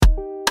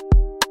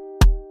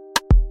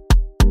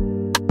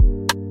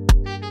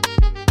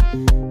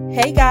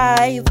Hey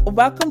guys,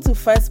 welcome to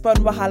Firstborn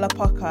Wahala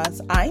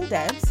Podcast. I'm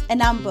Debs.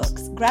 And I'm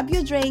Books. Grab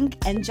your drink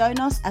and join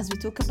us as we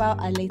talk about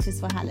our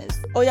latest Wahalas.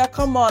 Oh yeah,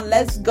 come on,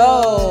 let's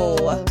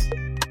go.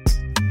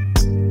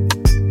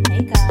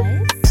 Hey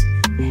guys.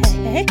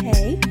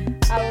 Hey.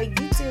 How are you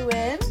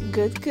doing?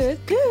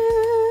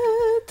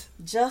 Good.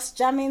 Just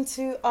jamming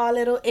to our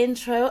little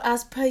intro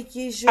as per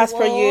usual. As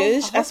per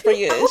usual.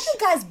 I hope you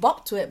guys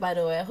bop to it, by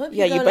the way. I hope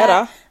you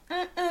better.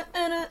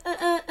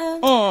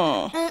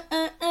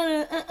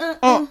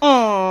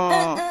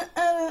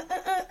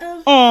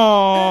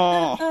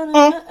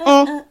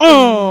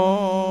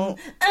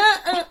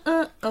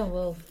 Oh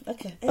well,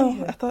 okay.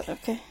 Oh, I thought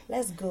okay.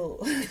 Let's go.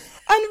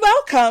 And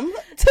welcome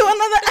to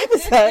another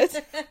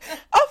episode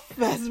of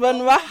Firstborn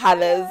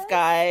Wahalas,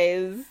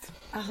 guys.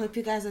 I hope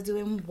you guys are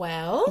doing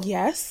well.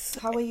 Yes.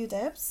 How are you,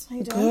 Debs? How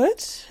you doing?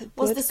 Good.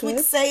 What's this week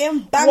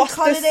saying? Bank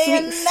holiday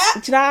and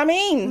that? Do you know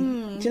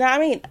what I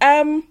mean?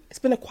 It's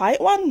been a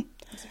quiet one.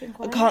 It's been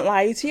quiet. I can't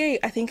lie to you.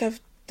 I think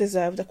I've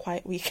deserved a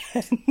quiet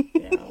weekend.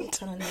 Yeah, we're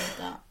trying to need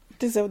that.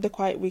 Deserved a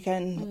quiet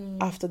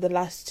weekend after the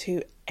last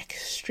two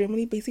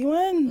extremely busy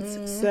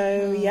ones.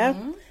 So yeah,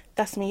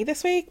 that's me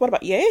this week. What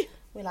about you?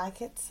 We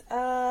like it.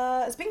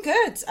 It's been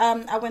good.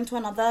 I went to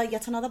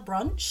yet another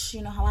brunch.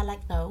 You know how I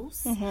like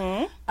those.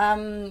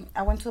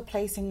 I went to a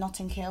place in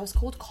Notting Hill. It's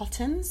called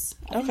Cotton's.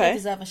 I think they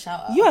deserve a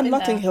shout out. You are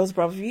Notting Hills,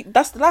 bro.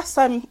 That's the last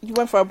time you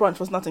went for a brunch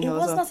was Notting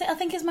Hill. I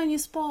think it's my new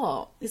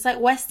spot. It's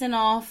like Western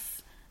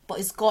off, but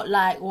it's got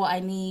like what I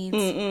need,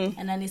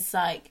 and then it's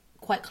like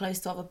quite close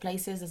to other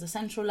places. There's a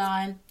central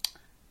line.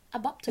 I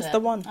bopped to it. It's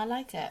the one. I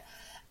like it.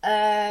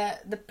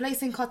 The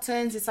place in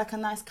Cotton's, it's like a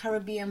nice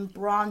Caribbean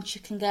brunch. You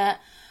can get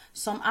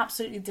some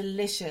absolutely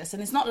delicious,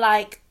 and it's not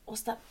like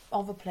what's that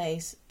other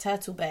place,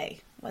 Turtle Bay,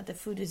 where the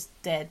food is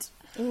dead.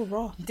 Oh,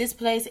 raw. This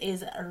place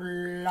is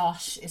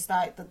lush. It's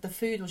like the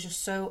food was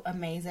just so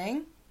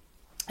amazing,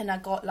 and I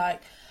got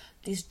like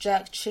these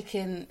jerk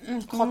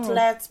chicken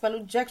cutlets,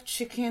 but jerk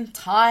chicken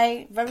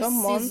thigh, very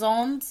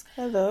seasoned.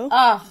 Hello.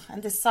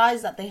 And the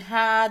size that they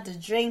had, the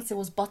drinks, it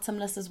was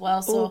bottomless as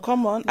well. So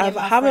come on, I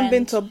haven't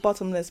been to a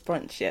bottomless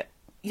brunch yet.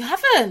 You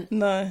haven't?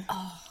 No.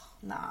 Oh,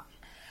 nah.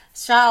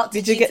 Shout out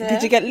to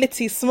Did you get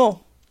litty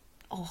small?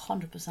 Oh,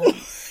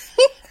 100%.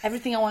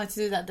 Everything I wanted to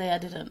do that day, I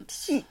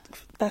didn't.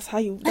 That's how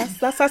you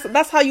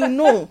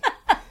know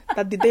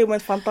that the day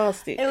went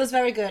fantastic. It was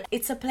very good.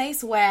 It's a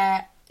place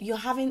where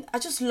I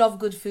just love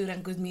good food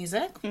and good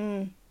music.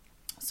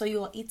 So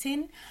you're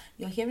eating,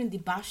 you're hearing the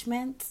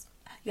bashment,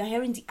 you're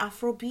hearing the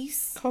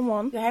Afrobeats. Come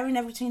on. You're hearing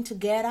everything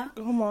together.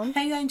 Come on.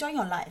 And you're enjoying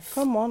your life.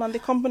 Come on, and the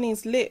company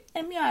is lit.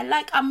 And me,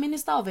 I'm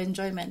Minister of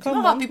Enjoyment. Come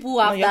you know on. How people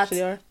have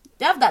that?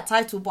 They have that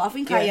title, but I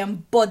think I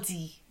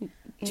embody. Do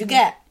you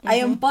get? I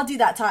embody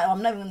that title.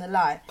 I'm not even gonna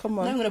lie. Come on.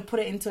 I'm not even gonna put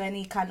it into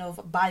any kind of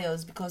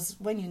bios, because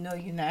when you know,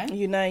 you know.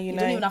 You don't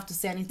even have to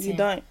say anything. You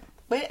don't.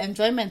 But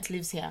enjoyment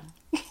lives here.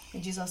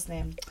 In Jesus'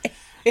 name.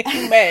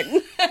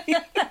 Amen.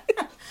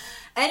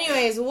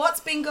 Anyways,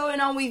 what's been going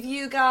on with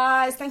you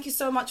guys? Thank you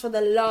so much for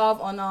the love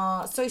on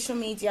our social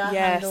media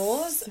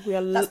handles. We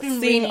are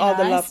seeing really all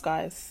nice. the love,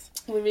 guys.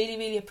 We really,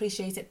 really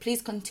appreciate it.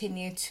 Please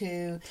continue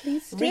to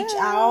reach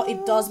out.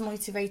 It does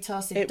motivate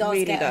us. It does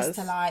really get us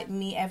to like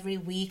meet every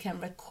week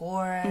and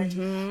record.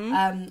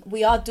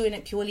 We are doing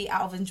it purely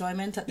out of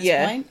enjoyment at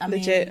this point. I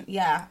mean,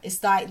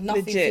 it's like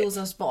nothing fuels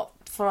us but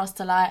for us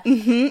to like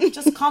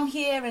just come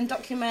here and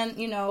document,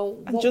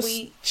 what just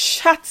we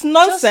chat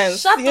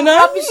nonsense. Shut the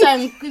rubbish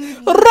and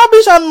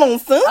rubbish and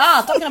nonsense.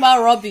 Talking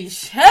about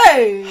rubbish.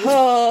 Hey,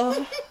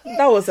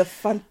 that was a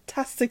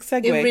fantastic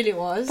segue. It really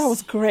was. That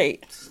was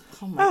great.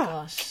 Oh my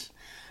gosh.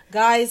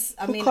 Guys,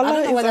 I mean, I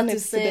don't know whether to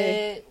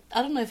say...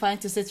 I don't know if I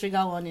need to say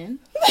trigger warning.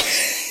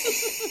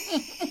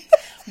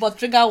 But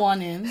trigger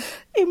warning.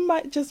 It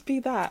might just be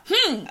that.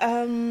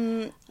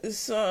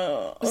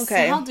 So,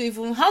 okay. So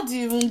how do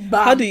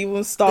you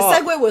even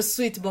start? The segue was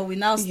sweet, but we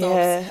now stop.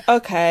 Yeah,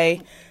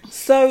 okay.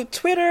 So,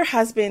 Twitter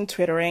has been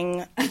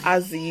twittering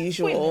as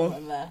usual.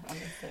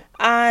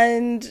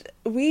 And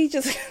we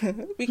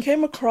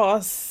came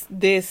across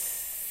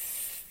this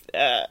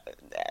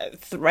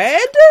thread,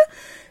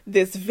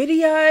 this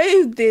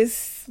video,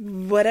 this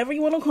whatever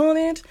you want to call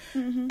it,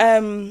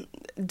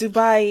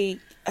 Dubai,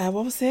 what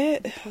was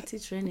it? Potty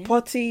training.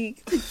 Potty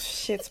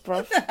shit,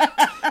 bro.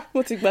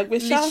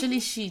 Literally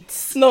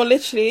sheets. No,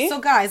 literally. So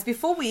guys,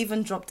 before we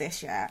even drop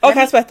this,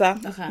 it's better.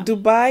 Okay.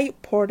 Dubai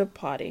porta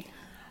potty.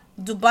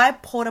 Dubai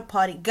porta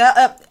potty.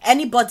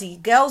 Anybody,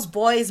 girls,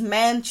 boys,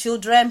 men,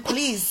 children,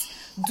 please.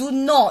 Do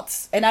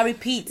not, and I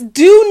repeat,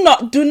 do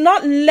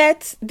not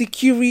let the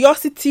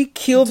curiosity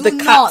kill the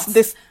cat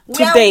today.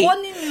 We are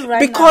warning you right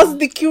because now.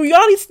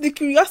 the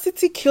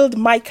curiosity killed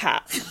my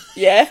cat.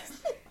 Yeah,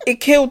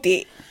 it killed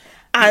it,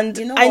 and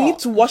I need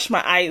to wash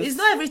my eyes. It's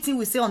not everything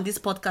we say on this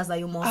podcast that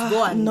you must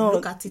go and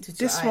look at it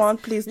with your eyes. This one,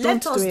 please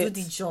let don't us do it.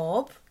 do the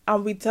job,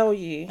 and we tell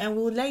you, and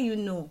we'll let you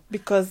know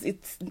because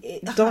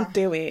don't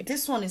do it.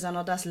 This one is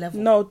another level.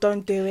 No,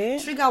 don't do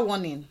it. Trigger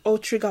warning. Oh,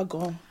 trigger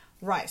gone.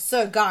 Right,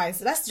 so guys,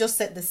 let's just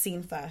set the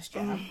scene first,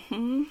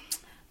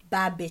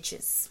 bad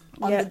bitches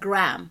on the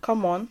gram.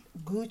 Come on.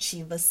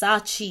 Gucci,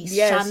 Versace,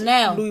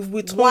 Chanel, Louis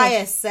Vuitton,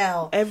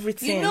 YSL,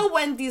 everything. You know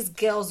when these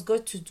girls go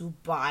to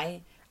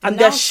Dubai and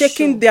they're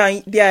shaking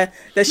they're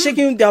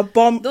shaking their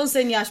bum. Don't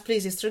say Nyash,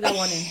 please. It's trigger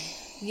warning.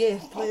 Yeah,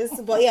 please.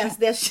 But yes,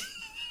 they're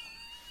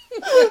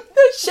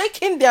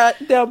shaking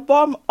their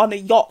bum on a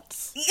yacht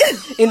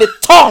in the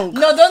tongue.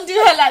 No, don't do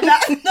her like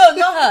that.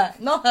 No,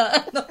 not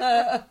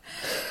her.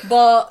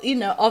 But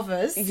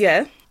others.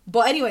 Yeah.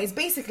 But anyways,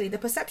 basically the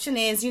perception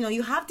is,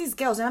 you have these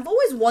girls, and I've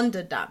always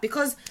wondered that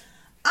because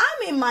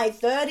I'm in my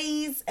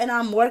 30s and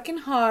I'm working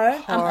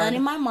hard. I'm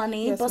earning my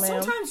money. Yes, but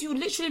sometimes you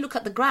literally look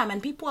at the gram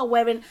and people are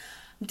wearing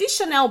these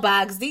Chanel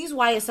bags, these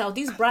YSL,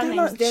 these brand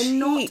names. They're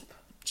not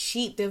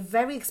cheap. They're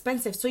very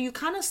expensive. So you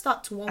kind of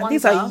start to wonder. And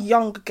these are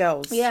young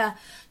girls. Yeah.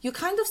 You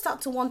kind of start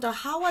to wonder,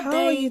 how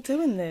are you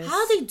doing this? How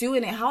are they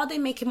doing it? How are they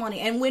making money?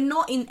 And we're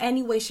not in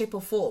any way, shape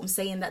or form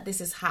saying that this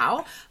is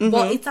how.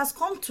 But it has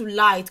come to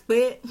light.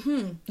 But,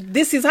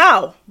 this is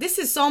how. This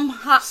is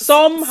somehow.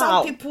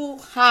 Some people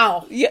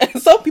how. Yeah,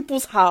 some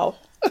people's how.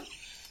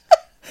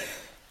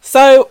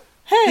 So,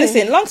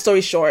 listen, long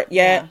story short,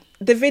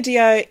 the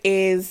video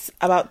is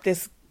about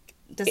this.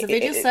 There's a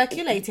video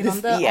circulating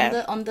on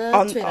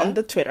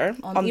the Twitter.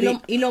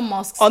 On Elon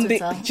Musk's Twitter. Do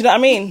you know what I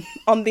mean?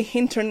 On the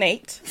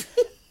internet.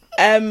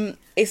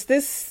 It's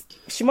this.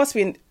 She must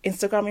be an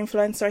Instagram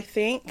influencer, I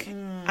think.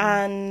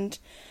 And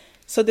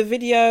so the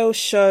video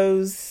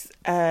shows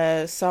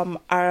some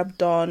Arab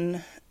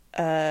Don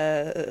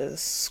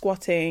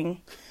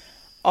squatting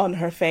on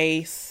her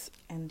face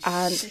and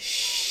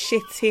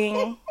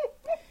shitting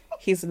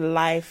his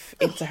life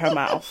into her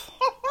mouth.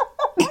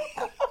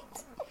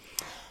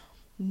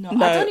 No,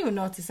 I don't even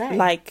know what to say.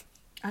 Like,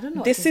 I don't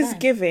know. This is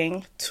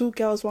giving 2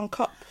 girls 1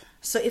 cup.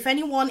 So if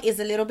anyone is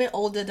a little bit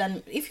older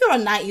than, if you're a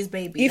 90s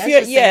baby,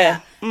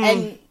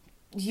 and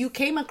you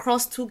came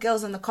across 2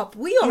 girls in the cup,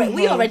 we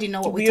already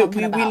know what we're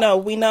talking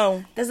about. We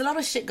know. There's a lot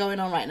of shit going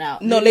on right now.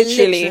 No,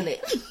 literally. A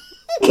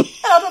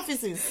lot of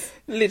pieces.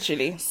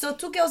 Literally. So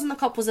 2 girls in the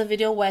cup was a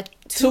video where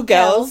 2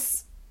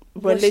 girls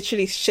were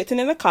literally shitting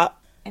in the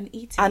cup and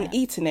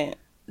eating it.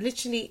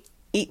 Literally.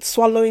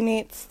 Swallowing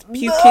it,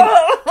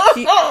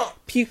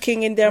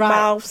 puking in their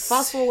mouths.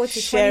 Fast forward to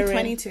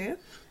 2022.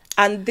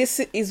 And this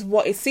is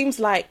what it seems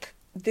like.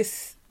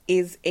 This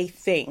is a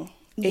thing.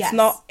 It's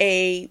not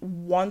a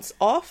once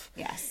off.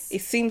 Yes.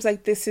 It seems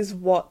like this is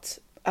what,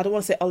 I don't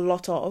want to say a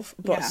lot of,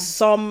 but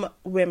some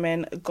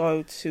women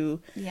go to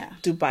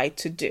Dubai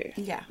to do.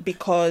 Yeah.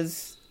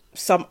 Because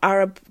some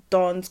Arab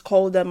dons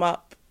call them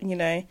up,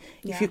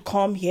 if you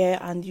come here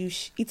and you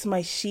eat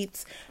my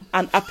sheets.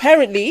 And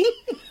apparently...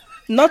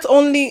 Not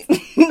only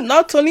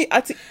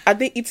are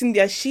they eating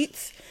their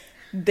sheets,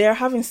 they're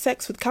having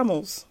sex with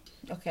camels.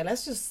 Okay,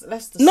 let's just.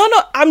 No,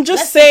 I'm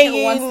just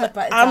saying.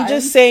 I'm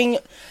just saying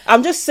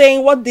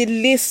what the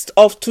list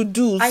of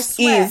to-dos is. I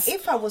swear,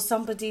 if I was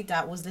somebody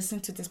that was listening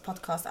to this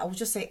podcast, I would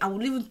just say, I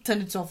would even turn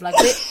it off. Like,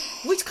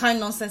 which kind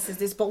of nonsense is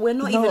this? But we're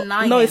not even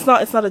lying. No, it's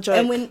not. It's not a joke.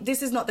 And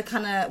this is not the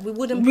kind of we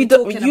wouldn't.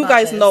 You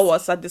guys know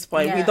us at this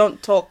point. Yeah. We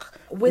don't talk.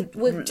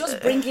 We're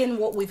just bringing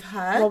what we've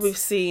heard, what we've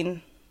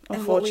seen.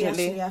 Unfortunately. And what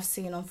we actually have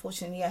seen,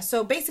 unfortunately, yeah.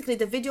 So basically,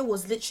 the video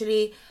was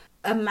literally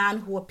a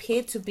man who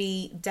appeared to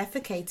be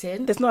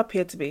defecating. There's not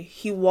appeared to be.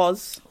 Who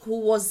was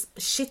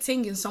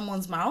shitting in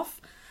someone's mouth.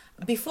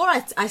 Before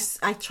I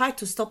tried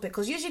to stop it,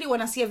 because usually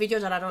when I see a video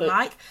that I don't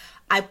like,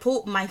 I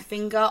put my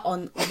finger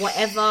on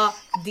whatever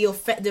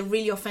the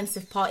really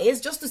offensive part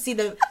is, just to see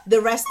the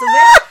rest of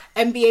it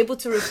and be able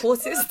to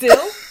report it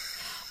still.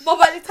 But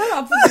by the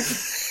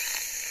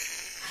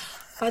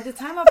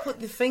time I put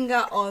the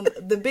finger on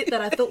the bit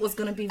that I thought was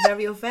going to be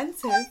very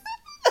offensive,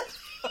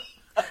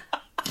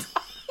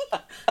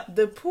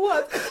 the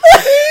poor...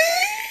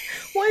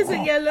 Why is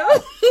it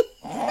yellow?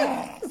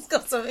 It's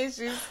got some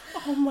issues.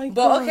 Oh my God.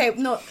 But okay,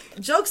 no,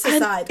 jokes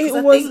aside.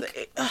 Jokes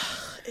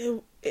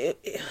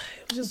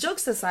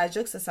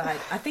aside,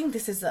 I think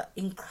this is an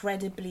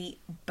incredibly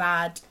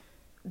bad,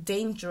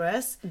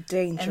 dangerous,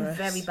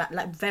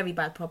 and very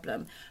bad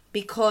problem.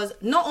 Because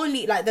not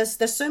only,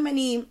 there's so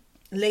many...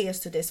 layers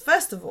to this.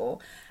 First of all,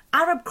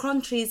 Arab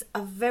countries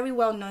are very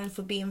well known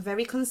for being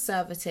very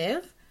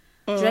conservative.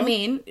 Do you know what I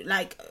mean?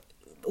 Like,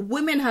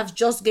 women have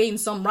just gained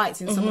some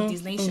rights in some of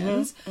these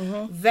nations.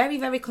 Very,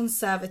 very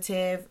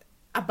conservative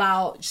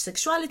about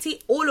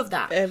sexuality, all of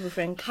that.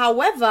 Everything.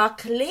 However,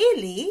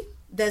 clearly,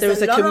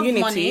 there's a lot of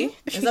money.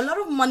 There's a lot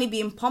of money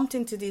being pumped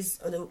into these.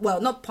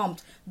 Well, not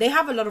pumped. They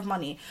have a lot of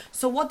money.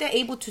 So what they're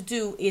able to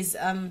do is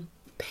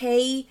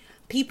pay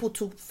people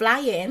to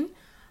fly in,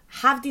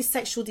 have these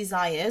sexual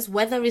desires,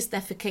 whether it's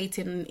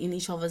defecating in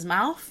each other's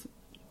mouth,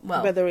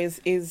 whether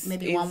is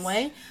maybe one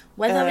way,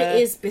 whether it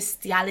is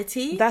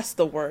bestiality, that's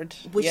the word,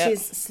 which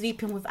is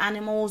sleeping with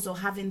animals or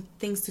having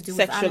things to do with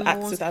sexual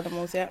acts with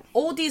animals,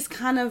 all these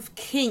kind of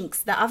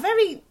kinks that are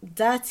very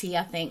dirty,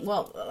 I think.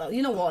 Well,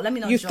 you know what, let me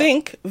not you judge.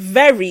 Think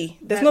very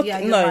there's not you're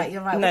right. No.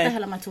 What the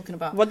hell am I talking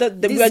about? We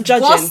are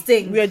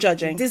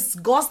judging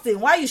disgusting.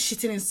 Why are you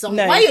shitting in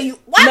someone? Why am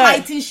I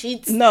eating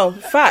shit? No,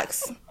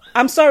 facts.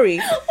 I'm sorry.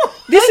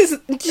 This is,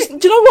 do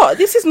you know what?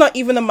 This is not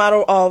even a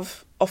matter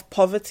of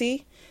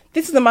poverty.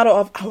 This is a matter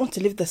of, I want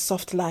to live the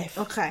soft life.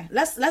 Okay,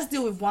 let's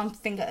deal with one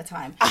thing at a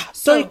time.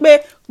 So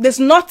there's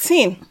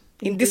nothing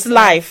in this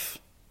life,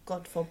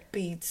 God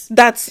forbid,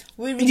 that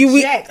we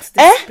reject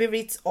the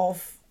spirit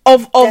of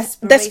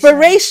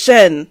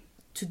desperation.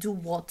 To do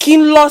what?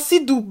 Kin lo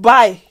si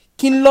Dubai,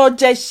 kin lo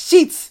je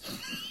shit.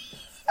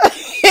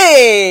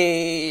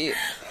 Hey,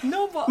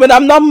 no, but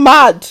I'm not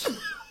mad.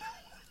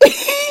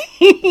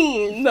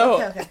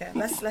 No. Okay.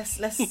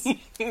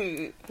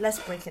 Let's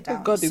break it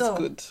down. God is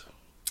good.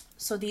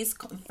 So these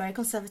very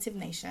conservative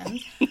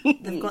nations,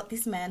 they've got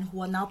these men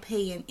who are now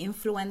paying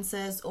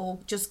influencers or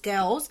just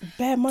girls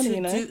bare money,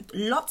 do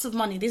lots of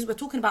money. We're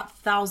talking about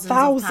thousands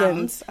of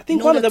pounds. I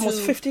think one of them was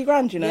 50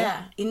 grand,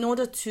 Yeah, in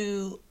order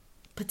to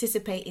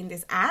participate in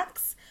these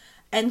acts.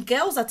 And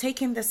girls are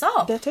taking this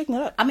up. They're taking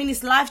it up. I mean,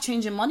 it's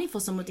life-changing money for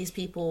some of these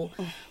people.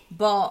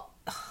 But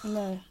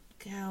no.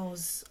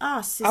 Girls.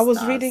 Sisters. I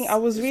was reading at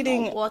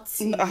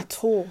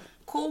all.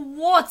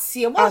 What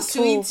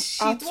to eat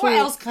shit? What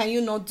else can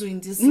you not do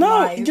in this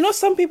life? You know,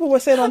 some people were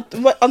saying on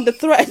the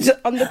thread.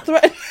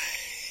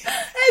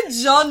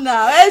 John.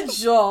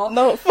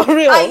 No, for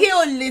real. I hear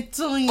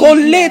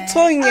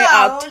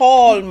at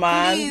all,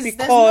 man. Please,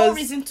 because there's no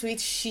reason to eat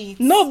shit.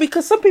 No,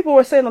 because some people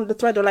were saying on the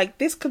thread, they're like,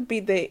 this could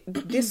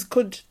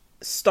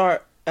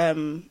start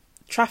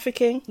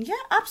trafficking. Yeah,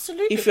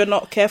 absolutely. If you're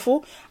not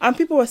careful, and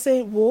people were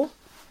saying, well,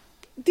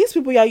 these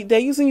people they're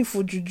using you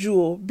for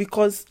juju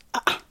because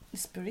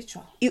it's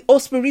spiritual.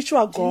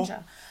 Spiritual girl.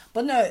 Ginger.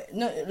 But no,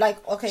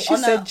 like, okay. She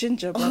said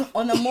ginger, bro.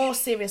 On a more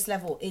serious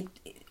level,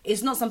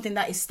 it's not something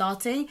that is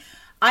starting.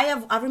 I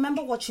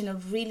remember watching a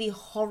really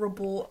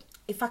horrible,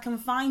 if I can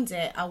find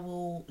it, I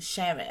will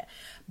share it.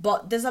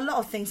 But there's a lot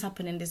of things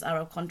happening in these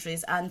Arab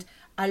countries, and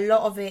a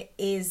lot of it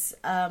is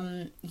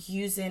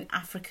using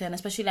African,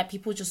 especially like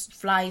people just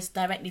flies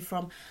directly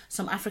from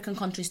some African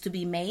countries to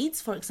be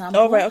maids, for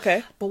example. Oh, right,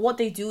 okay. But what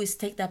they do is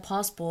take their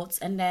passports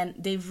and then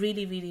they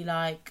really, really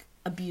like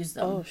abuse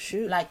them. Oh,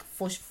 shoot. Like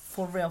for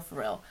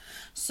real.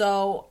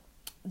 So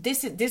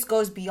this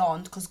goes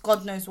beyond, because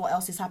God knows what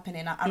else is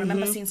happening. I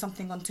remember seeing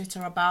something on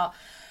Twitter about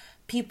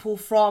people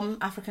from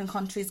African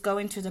countries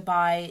going to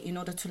Dubai in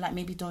order to like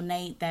maybe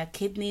donate their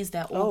kidneys,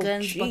 their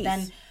organs, but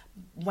then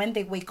when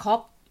they wake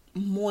up,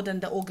 more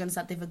than the organs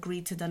that they've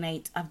agreed to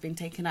donate have been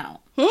taken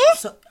out.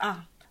 So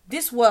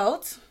this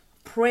world,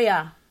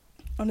 prayer,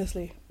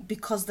 honestly,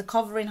 because the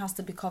covering has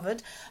to be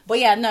covered. But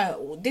yeah,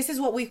 no, this is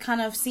what we've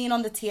kind of seen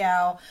on the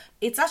TL.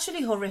 It's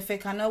actually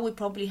horrific. I know we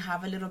probably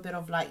have a little bit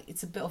of like,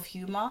 it's a bit of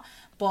humor,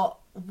 but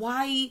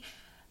why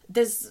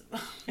there's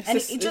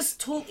it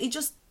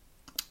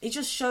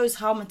just shows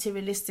how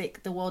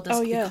materialistic the world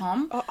has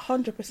become.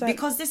 100%.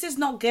 Because this is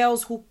not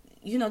girls who,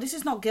 this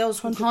is not girls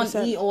who 100%. Can't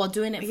eat or are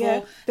doing it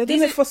for. They're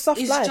doing it for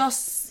soft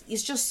life.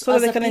 It's just so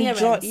that they can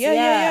enjoy.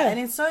 Yeah. And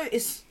it's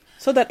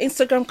so that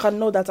Instagram can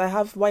know that I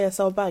have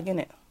YSL bag in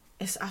it.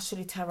 It's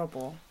actually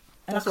terrible.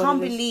 And I can't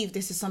believe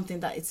this is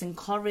something that it's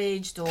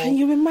encouraged. Or can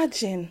you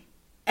imagine?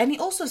 And it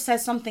also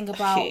says something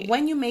about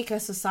when you make a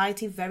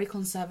society very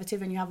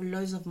conservative and you have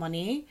loads of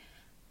money,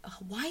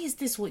 why is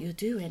this what you're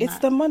doing? It's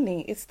the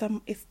money. It's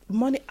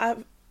money.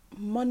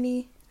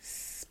 Money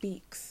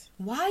speaks.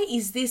 Why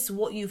is this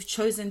what you've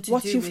chosen to do?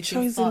 What you've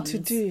chosen to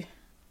do.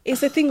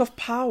 It's a thing of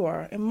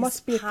power. It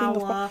must be a thing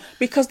of power.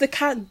 Because they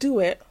can't do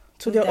it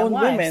to their own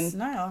women.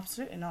 No,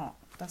 absolutely not.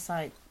 That's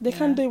like... They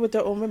can't do it with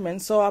their own women.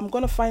 So I'm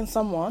going to find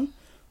someone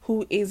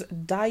who is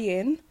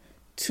dying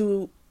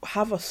to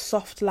have a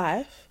soft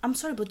life. I'm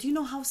sorry, but do you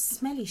know how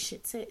smelly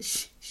shit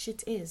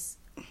is?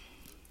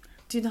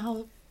 Do you know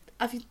how...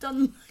 Have you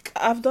done...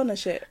 I've done a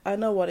shit. I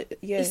know what it...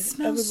 Yeah, it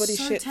smells everybody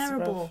so shits,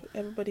 terrible. Bruv.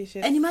 Everybody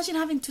shits. And imagine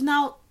having to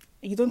now...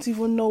 You don't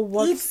even know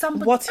what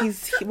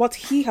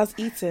he has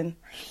eaten.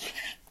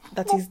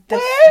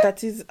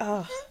 That is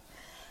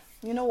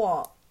You know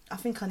what? I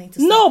think I need to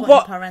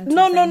start parental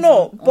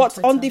No. But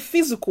Twitter. on the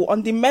physical,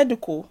 on the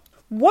medical,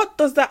 what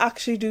does that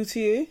actually do to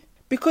you?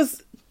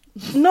 Because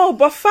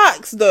but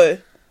facts though.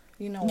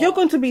 You know what? You're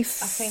going to be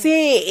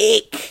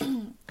sick.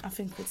 I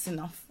think it's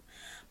enough.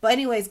 But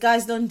anyways,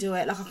 guys, don't do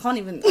it. Like, I can't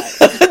even...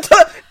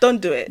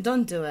 Don't do it.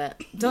 Don't do it.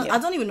 I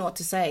don't even know what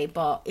to say,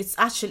 but it's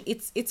actually...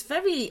 It's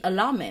very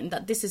alarming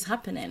that this is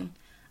happening.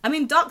 I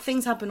mean, dark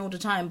things happen all the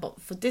time,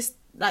 but for this...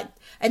 like,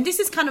 and this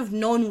is kind of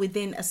known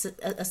within a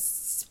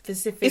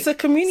specific... It's a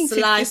community.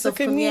 Slice it's a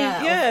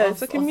community.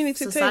 It's a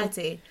community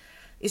society. Thing.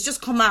 It's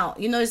just come out.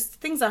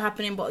 Things are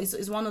happening, but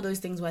it's one of those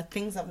things where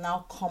things have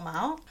now come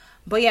out.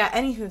 But yeah,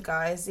 anywho,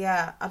 guys,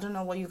 I don't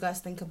know what you guys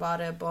think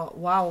about it, but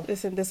wow.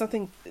 Listen, there's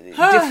something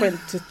different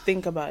to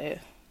think about it.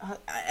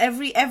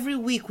 Every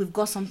week we've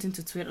got something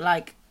to tweet.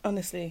 Like,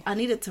 honestly, I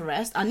needed to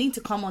rest. I need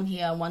to come on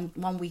here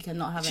one week and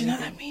not have anything. Do you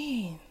know what I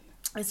mean?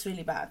 It's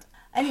really bad.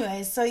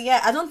 Anyway, so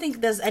I don't think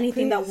there's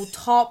anything that will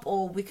top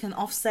or we can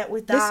offset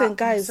with that. Listen,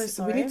 guys,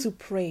 we need to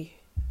pray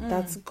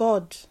that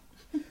God...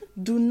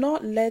 do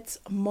not let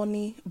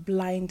money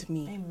blind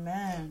me.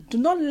 Amen. Do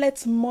not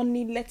let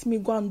money let me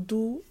go and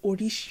do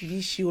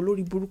orishirishi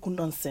olori buruku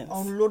nonsense.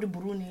 Olori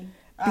buruni.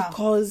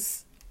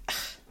 because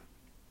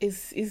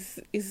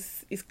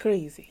it's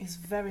crazy. It's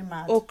very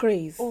mad. Oh,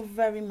 crazy. Oh,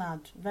 very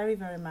mad. Very,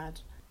 very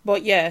mad.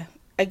 But yeah,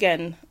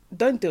 again,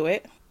 don't do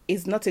it.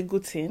 It's not a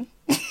good thing.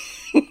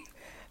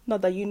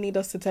 Not that you need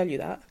us to tell you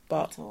that,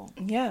 but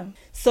yeah.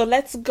 So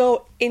let's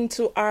go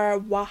into our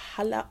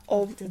Wahala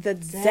of the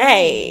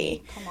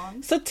day. Come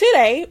on. So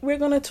today we're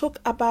going to talk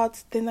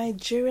about the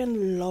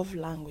Nigerian love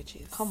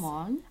languages. Come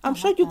on. I'm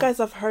sure you guys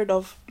have heard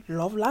of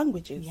love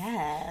languages.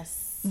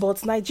 Yes. But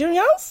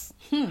Nigerians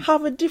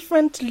have a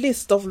different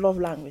list of love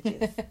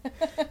languages.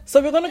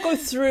 So we're going to go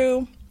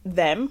through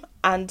them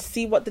and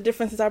see what the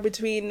differences are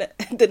between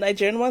the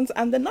Nigerian ones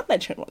and the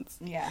non-Nigerian ones.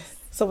 Yes.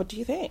 So what do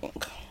you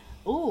think?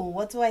 Oh,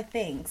 what do I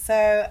think?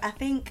 So I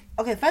think,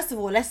 okay, first of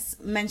all, let's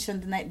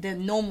mention the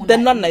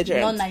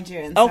non-Nigerians.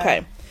 Non-Nigerians.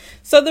 Okay.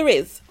 So there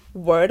is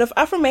word of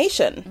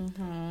affirmation,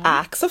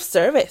 acts of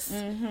service,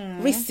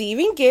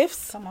 receiving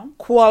gifts,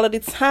 quality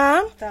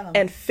time,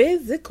 and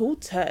physical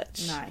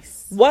touch.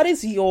 Nice. What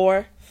is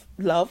your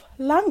love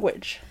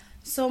language?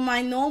 So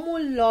my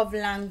normal love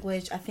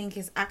language, I think,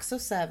 is acts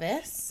of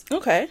service.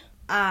 Okay.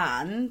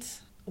 And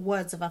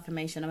words of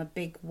affirmation. I'm a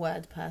big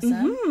word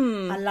person.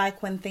 I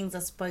like when things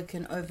are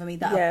spoken over me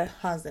that are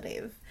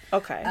positive.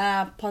 Okay.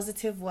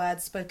 Positive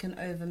words spoken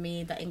over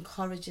me that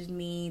encourages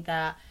me,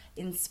 that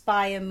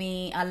inspire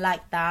me. I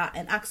like that.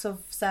 And acts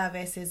of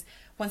service is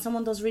when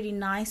someone does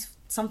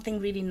something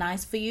really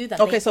nice for you. That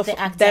they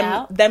act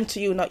out. Them to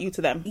you, not you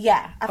to them.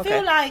 Yeah. I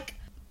feel like,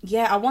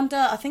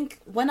 I think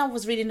when I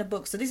was reading the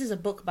book, so this is a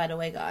book, by the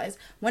way, guys.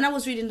 When I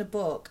was reading the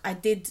book, I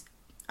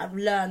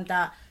learned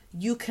that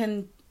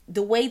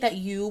the way that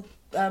you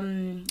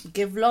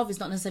give love is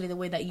not necessarily the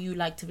way that you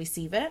like to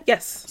receive it.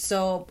 Yes.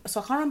 So I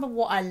can't remember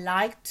what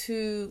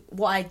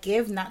I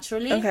give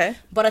naturally. Okay.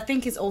 But I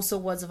think it's also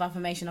words of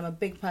affirmation. I'm a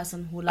big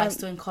person who likes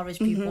to encourage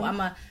people.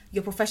 I'm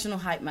your professional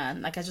hype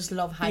man. Like, I just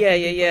love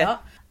hyping people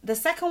up. The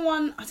second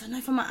one, I don't know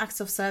if I'm an acts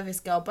of service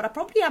girl, but I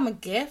probably am a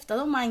gift. I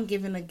don't mind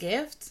giving a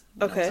gift.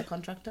 Okay. I was a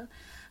contractor.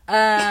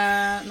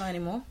 Not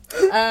anymore.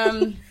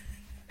 I'm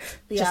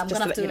gonna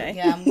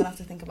have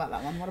to think about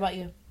that one. What about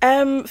you?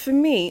 For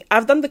me,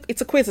 I've done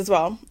it's a quiz as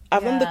well.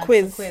 I've done the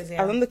quiz.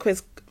 I've done the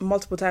quiz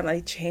multiple times and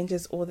it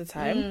changes all the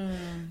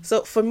time.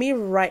 So for me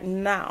right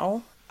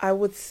now, I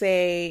would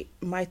say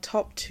my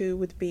top 2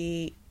 would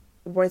be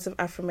words of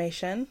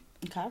affirmation.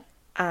 Okay.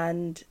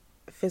 And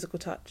physical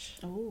touch.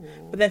 Ooh.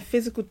 But then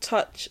physical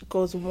touch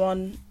goes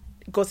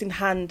in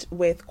hand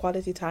with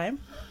quality time.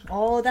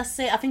 Oh, that's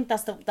it. I think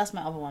that's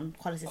my other one.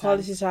 Quality time.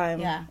 Quality time.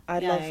 Yeah. I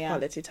love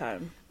quality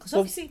time. Because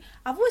obviously,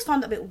 I've always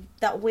found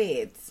that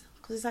weird.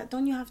 Because it's like,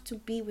 don't you have to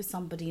be with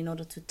somebody in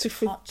order to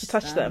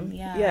touch them?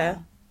 Yeah.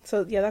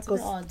 So that goes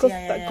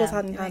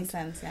hand in hand. Makes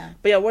sense. Yeah.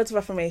 But yeah, words of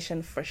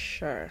affirmation for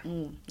sure.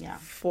 Yeah.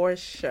 For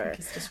sure.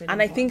 Really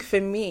and I think for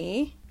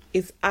me,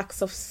 it's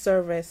acts of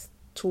service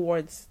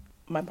towards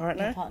my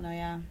partner. Your partner,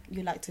 yeah.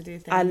 You like to do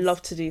things. I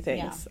love to do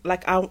things. Yeah.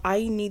 Like I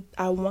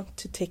want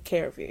to take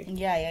care of you.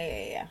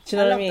 Yeah. Do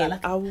you know what I mean?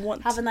 Like, I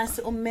want have a nice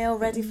little meal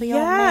ready for your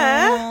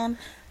man.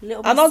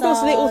 Little and massage, all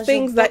those little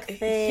things that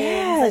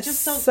like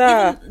just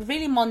even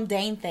really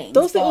mundane things.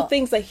 Those little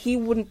things that he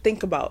wouldn't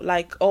think about,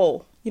 like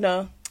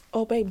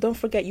babe, don't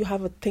forget you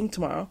have a thing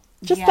tomorrow.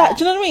 Just that,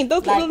 do you know what I mean?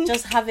 Those little...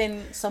 just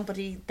having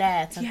somebody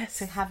there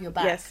to have your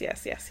back. Yes.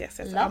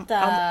 Love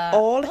that. I'm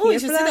all here you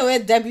should see the way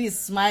Debbie is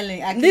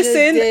smiling.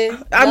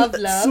 Listen, I'm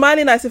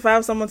smiling as if I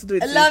have someone to do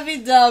it.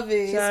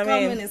 Lovey-dovey.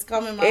 It's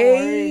coming my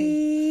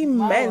way.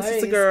 Amen,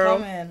 sister girl.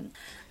 It's coming.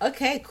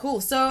 Okay,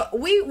 cool. So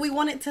we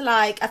wanted to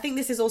I think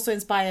this is also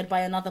inspired by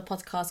another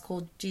podcast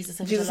called Jesus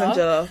and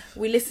Jollof.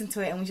 We listened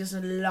to it and we just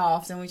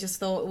laughed and we just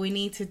thought we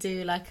need to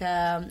do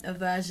a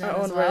version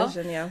our as own well.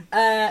 Version,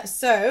 yeah.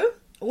 So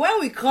when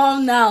we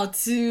come now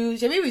to,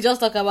 shall we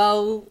just talk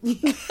about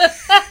the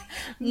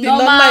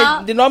normal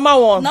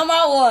one.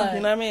 Normal one.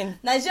 You know what I mean?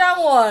 Nigerian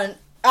one.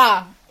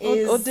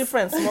 Is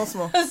different, small.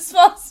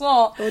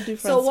 small.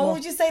 So what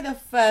would you say the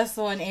first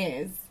one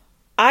is?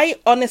 I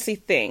honestly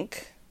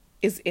think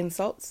is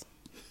insults.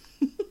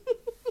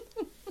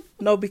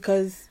 No,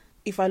 because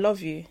if I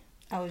love you,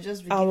 I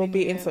will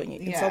be insulting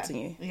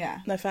you.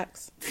 Yeah. No,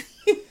 facts.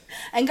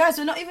 And guys,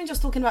 we're not even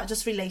just talking about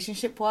just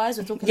relationship wise.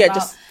 We're talking about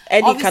just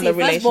any kind of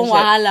relationship.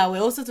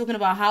 We're also talking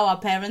about how our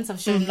parents have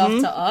shown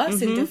love to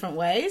us in different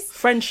ways.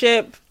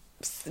 Friendship,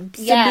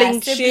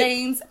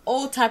 siblings,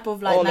 all type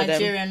of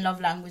Nigerian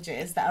love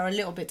languages that are a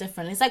little bit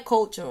different. It's like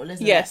cultural,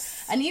 isn't it?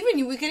 Yes. And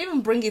even we can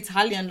even bring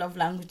Italian love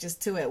languages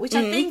to it, which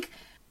I think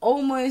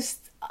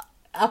almost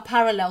are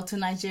parallel to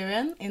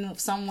Nigerian in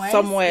some ways.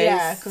 Some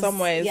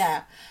ways.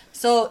 Yeah.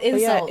 So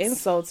insults.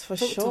 Insults for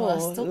Talk sure. To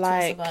us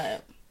about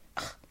it.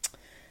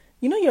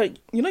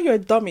 You're a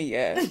dummy,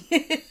 yeah.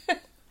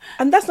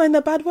 And that's not in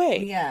a bad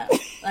way. Yeah.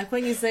 Like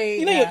when you say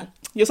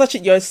you're such a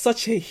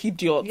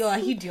idiot. You're a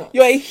idiot.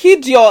 You're a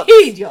idiot.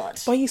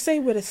 Idiot. But you say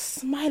it with a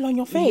smile on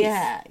your face.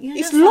 Yeah.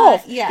 It's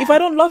love. If I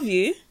don't love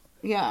you,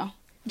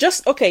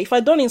 just if I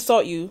don't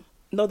insult you,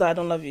 know that I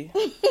don't love you.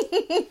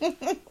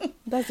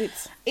 That's it.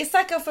 It's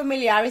like a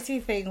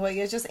familiarity thing where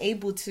you're just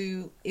able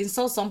to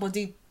insult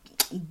somebody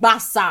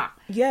basa.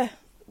 Yeah.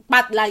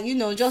 But like, you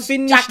know, just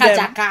Finish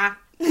jaka.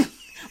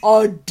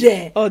 All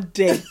day. Look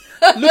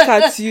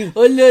at you.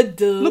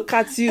 Look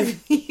at you.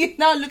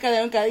 Now look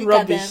at them.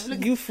 Rubbish.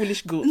 Look. You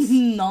foolish goats.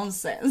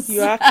 Nonsense.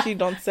 You're actually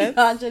nonsense.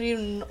 You're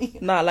actually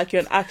Nah, like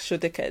you're an actual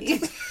dickhead.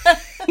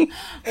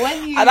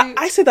 When you... And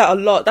I say that a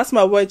lot. That's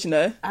my word, you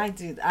know. I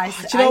do. Do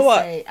you know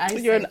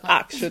what? You're an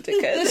actual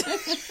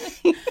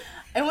dickhead.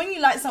 And when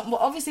you like something, well,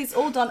 obviously it's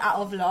all done out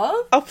of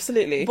love.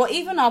 Absolutely. But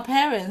even our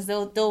parents,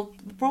 they'll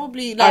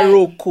probably like...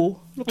 Aroko.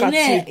 Look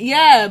at you.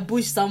 Yeah,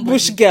 bush somebody.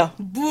 Bush girl.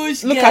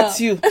 Look at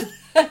you.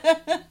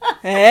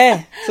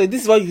 So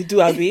this is what you do,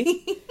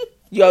 Abby.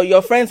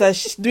 Your friends are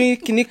doing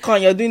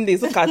kinikon, you're doing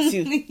this. Look at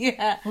you.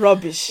 Yeah.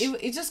 Rubbish.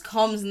 It just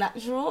comes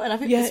natural, and I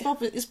think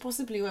it's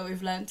possibly where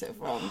we've learned it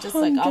from, just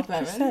like our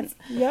parents.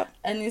 Yep.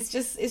 And it's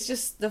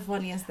just the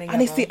funniest thing.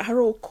 And it's the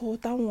Aroko,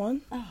 that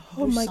one.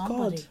 Oh my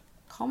God.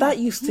 That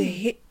used to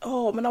hit.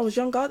 Oh, when I was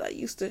younger, that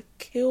used to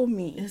kill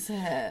me. Is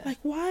it? Like,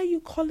 why are you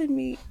calling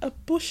me a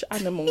bush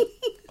animal?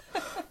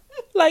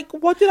 Like,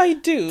 what did I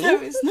do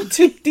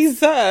to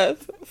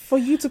deserve for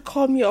you to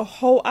call me a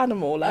whole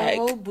animal? Like, a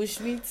whole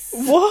bushmeat.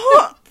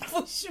 What?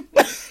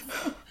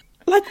 Bushmeat.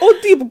 Like,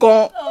 Odip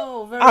gone.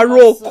 Oh, very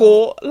Aroko.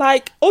 so.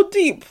 Like,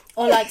 Odip.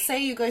 Or like,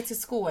 say you go to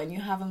school and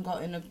you haven't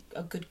gotten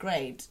a good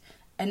grade,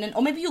 and then,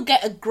 or maybe you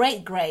get a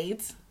great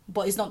grade,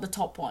 but it's not the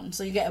top one,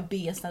 so you get a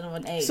B instead of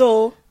an A.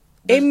 So,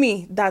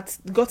 Amy that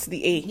got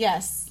the A.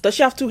 Yes. Does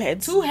she have 2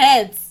 heads? 2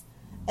 heads.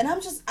 And I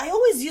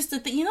always used to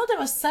think, you know, there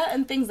are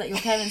certain things that your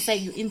parents say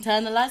you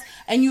internalize,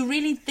 and you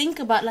really think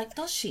about, like,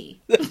 does she?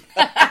 Does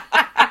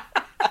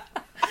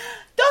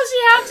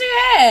she have 2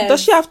 heads?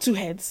 Does she have 2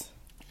 heads?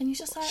 And you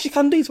just like... She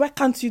can do it. Why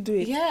can't you do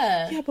it?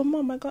 Yeah. Yeah, but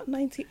Mom, I got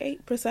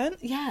 98%.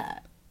 Yeah.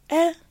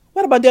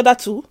 What about the other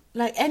 2?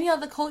 Like, any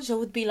other culture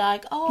would be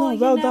like, oh, no,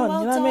 well done.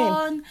 Well you know done.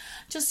 What I mean?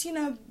 Just, you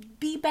know,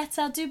 be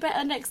better, do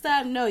better next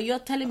time. No, you're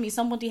telling me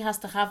somebody has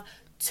to have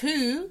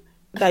 2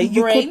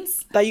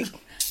 brains.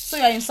 So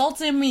you're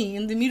insulting me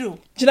in the middle.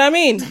 Do you know what I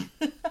mean?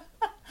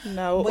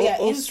 No, but yeah,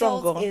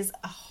 insult is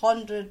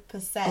 100%.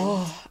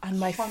 Oh, and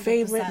my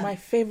 100%. my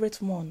favorite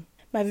one.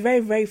 My very,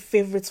 very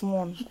favorite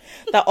one.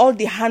 That all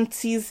the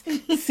aunties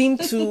seem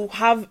to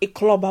have a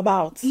club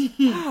about.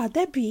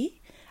 Debbie,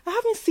 I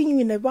haven't seen you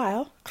in a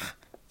while.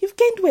 You've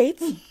gained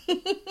weight.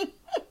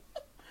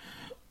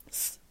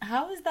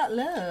 How is that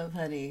love,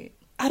 honey?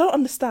 I don't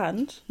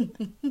understand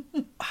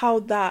how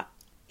that...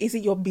 Is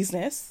it your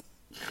business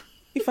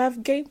if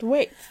I've gained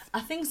weight? I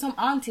think some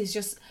aunties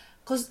just...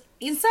 Because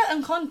in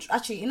certain countries...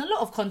 Actually, in a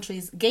lot of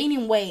countries,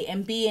 gaining weight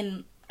and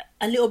being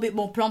a little bit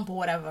more plump or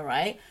whatever,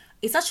 right?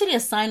 It's actually a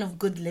sign of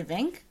good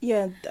living.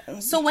 Yeah.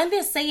 So when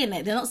they're saying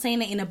it, they're not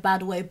saying it in a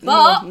bad way.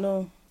 But...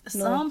 No.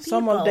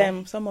 Some of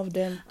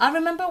them. I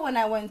remember when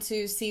I went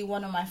to see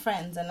one of my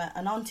friends, and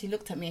an auntie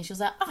looked at me and she was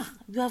like,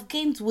 you have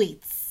gained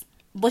weight.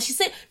 But she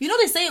said, you know,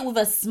 they say it with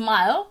a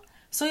smile.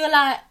 So you're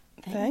like,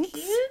 thank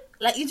you.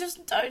 Like, you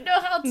just don't know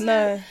how to.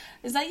 No.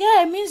 It's like,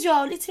 yeah, it means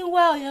you're eating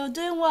well, you're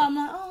doing well. I'm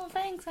like, oh,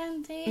 thanks,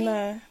 auntie.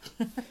 No,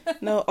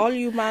 all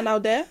you man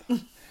out there,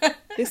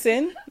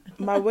 listen,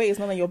 my weight is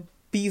none of your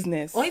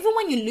business. Or even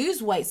when you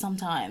lose weight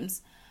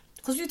sometimes.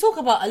 Because we talk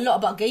a lot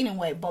about gaining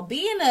weight, but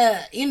being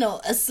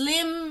a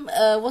slim,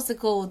 what's it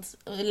called?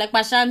 Like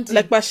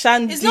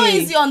Bashandi. It's not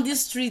easy on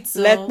these streets.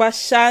 So. Like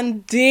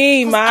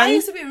Bashandi, man. I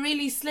used to be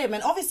really slim,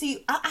 and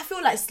obviously I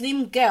feel like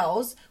slim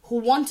girls who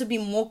want to be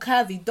more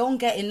curvy don't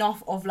get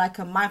enough of like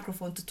a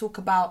microphone to talk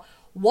about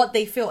what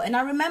they feel. And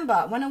I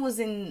remember when I was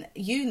in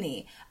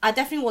uni, I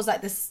definitely was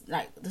like this,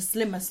 like the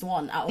slimmest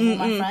one out of all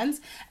my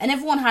friends, and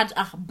everyone had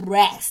a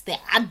breast, they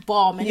had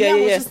bomb, and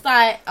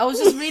I was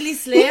just really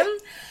slim.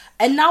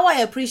 And now I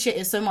appreciate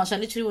it so much. I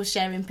literally was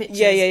sharing pictures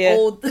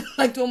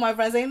like to all my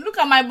friends saying, look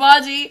at my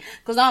body,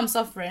 because now I'm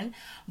suffering.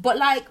 But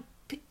like,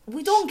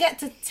 we don't get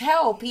to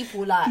tell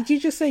people like... Did you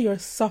just say you're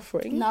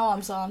suffering? No,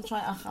 I'm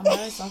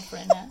very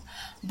suffering. Yeah.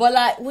 But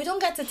like, we don't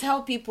get to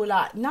tell people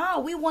like, nah,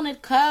 we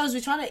wanted curves,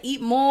 we're trying to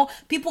eat more.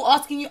 People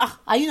asking you,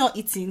 are you not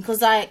eating?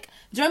 Because like,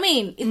 do you know what I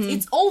mean?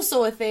 It's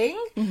also a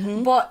thing.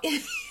 But,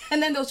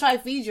 and then they'll try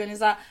to feed you and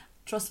it's like,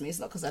 trust me, it's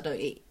not because I don't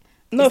eat.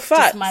 No,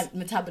 fact. My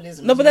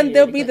metabolism. No, but then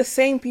they'll be the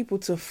same people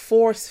to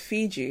force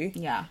feed you.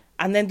 Yeah.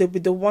 And then they'll be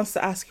the ones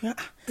to ask you,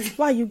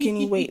 why are you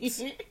gaining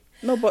weight?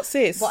 No, but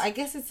sis. But I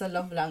guess it's a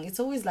love language. It's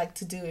always like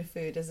to do with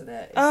food, isn't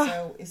it?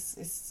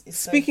 It's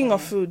speaking so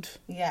of food.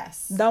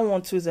 Yes. That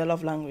one too is a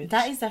love language.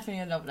 That is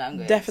definitely a love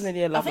language.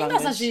 Definitely a love language. I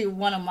think that's actually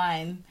one of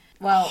mine.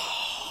 Well,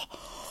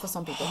 for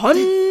some people.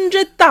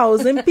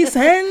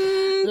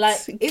 100,000%.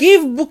 Like,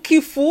 give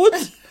Bookie food,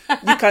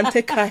 you can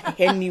take her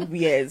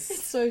anywhere.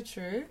 It's so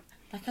true.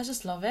 Like, I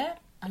just love it.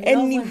 I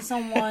love when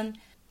someone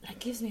like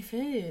gives me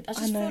food. I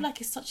just feel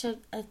like it's such an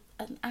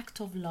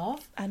act of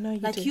love. I know you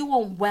like do. You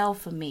want well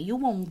for me. You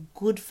want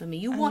good for me.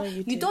 You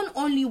don't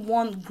only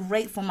want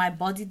great for my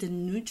body, the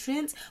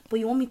nutrients, but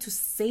you want me to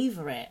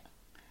savor it.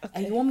 Okay.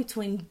 And you want me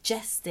to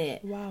ingest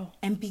it. Wow.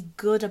 And be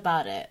good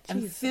about it.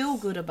 Jesus. And feel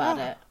good about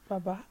it.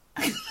 Baba.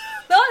 No,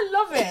 I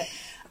love it.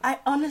 I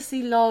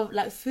honestly love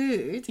like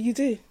food. You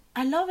do?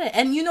 I love it.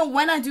 And you know,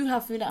 when I do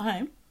have food at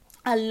home,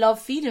 I love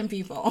feeding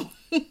people.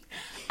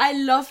 I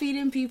love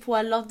feeding people.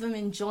 I love them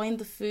enjoying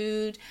the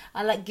food.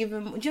 I like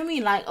giving, do you know what I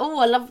mean? Like,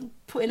 I love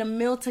putting a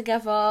meal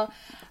together.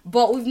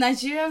 But with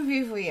Nigerian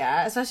people,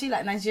 yeah, especially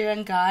like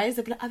Nigerian guys,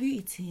 they'll be like, have you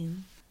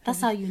eaten?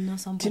 That's how you know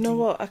somebody. Do you know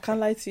what? I can't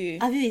lie to you.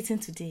 Have you eaten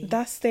today?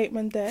 That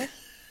statement there.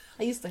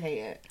 I used to hate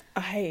it.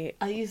 I hate it.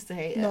 I used to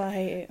hate it. No, I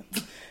hate it.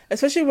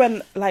 Especially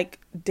when, like,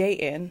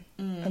 dating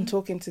and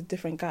talking to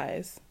different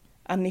guys.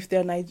 And if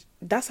they're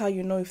that's how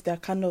you know if they're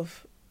kind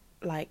of,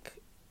 like,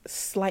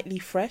 slightly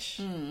fresh.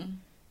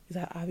 Is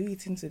that, have you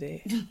eaten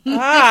today?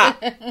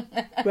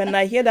 When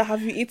I hear that,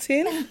 have you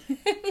eaten?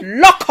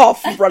 Lock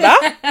off, brother.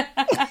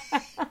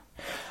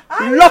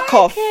 Lock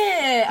off.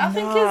 I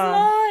think it's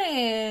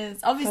nice.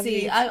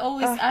 Obviously,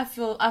 I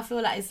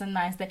feel like it's a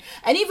nice thing.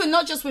 And even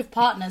not just with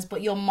partners,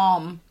 but your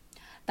mom.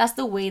 That's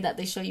the way that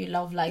they show you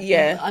love. Like,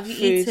 have you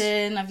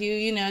eaten? Have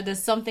you,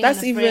 there's something in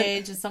the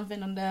fridge, there's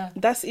something on the...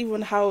 That's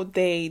even how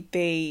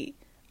they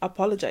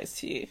apologize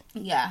to you.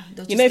 Yeah.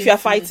 If you're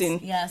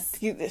fighting. Yes.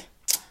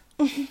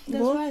 That's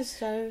right,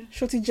 so...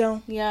 Shorty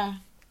John. Yeah.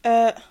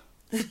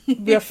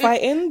 We're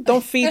fighting.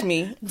 Don't feed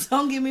me.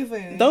 Don't give me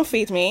food. Don't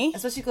feed me.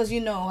 Especially because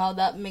you know how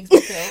that makes me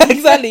feel.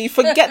 Exactly.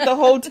 Forget the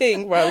whole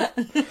thing, bro.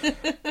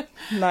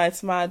 No,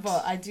 it's mad.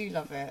 But I do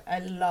love it. I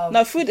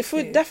love food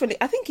definitely.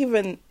 I think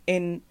even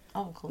in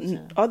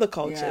other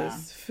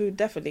cultures, food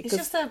definitely. It's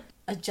just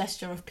a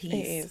gesture of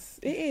peace.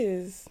 It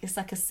is. It's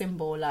like a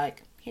symbol,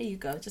 like, here you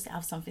go, just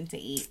have something to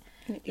eat.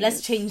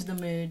 Let's change the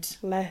mood.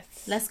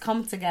 Let's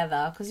come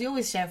together. Because you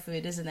always share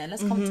food, isn't it?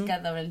 Let's come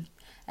together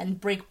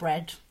and break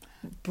bread.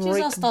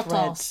 Jesus taught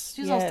us.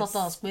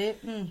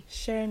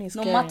 Sharing is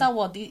no matter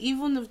what.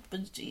 Even if,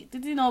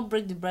 did he not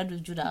break the bread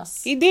with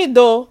Judas? He did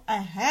though.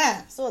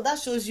 So that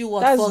shows you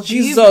what. That's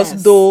Jesus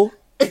though.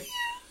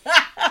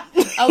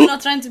 Are we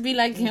not trying to be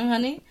like him,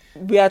 honey?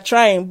 We are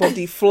trying, but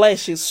the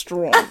flesh is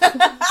strong.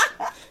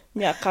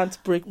 Me, I can't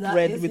break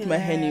bread with my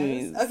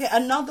enemies. Okay,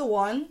 another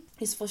one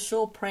is for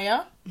sure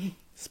prayer.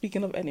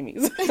 Speaking of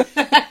enemies.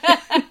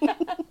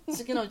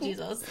 Speaking of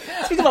Jesus.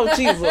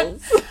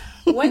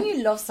 When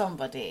you love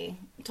somebody,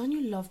 don't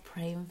you love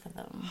praying for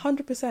them?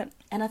 100%.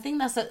 And I think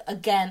that's,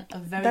 again,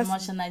 very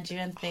much a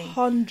Nigerian thing.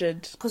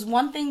 100. Because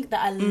one thing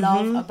that I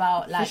love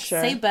about, like,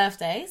 say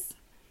birthdays,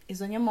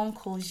 is when your mom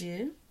calls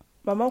you.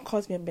 My mom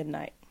calls me at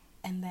midnight.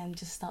 And then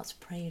just starts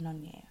praying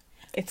on you.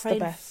 It's praying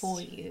the best. For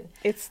you.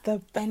 It's the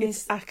best. And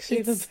it's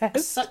actually the best.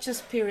 It's such a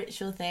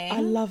spiritual thing. I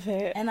love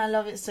it. And I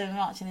love it so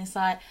much. And it's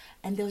like,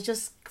 and they'll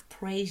just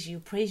praise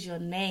your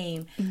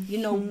name,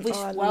 wish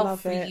well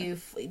for you,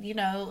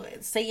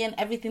 saying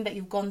everything that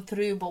you've gone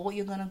through, but what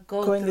you're going to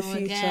go through in the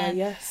future,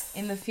 again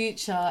in the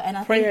future. And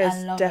I prayer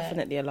think I love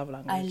definitely a love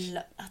language.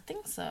 I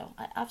think so.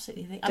 I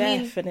absolutely think.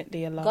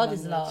 Definitely a love language. God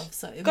is love.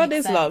 So God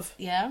is love.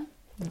 Yeah.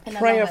 And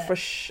prayer for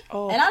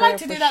sure. And I like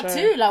to do that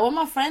too. Like when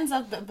my friends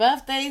have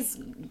birthdays,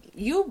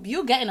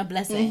 you getting a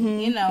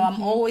blessing.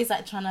 I'm always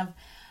like trying to,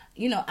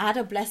 add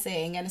a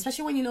blessing, and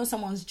especially when you know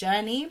someone's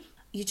journey.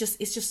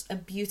 It's just a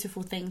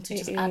beautiful thing to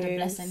just add a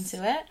blessing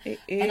to it.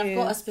 And I've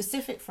got a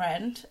specific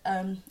friend,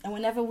 and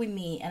whenever we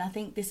meet, and I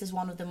think this is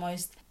one of the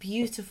most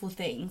beautiful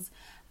things,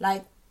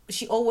 like,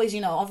 she always,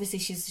 obviously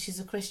she's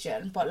a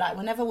Christian, but like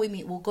whenever we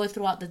meet, we'll go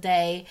throughout the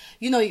day.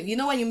 You know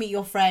when you meet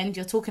your friend,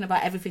 you're talking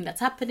about everything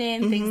that's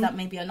happening, things that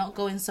maybe are not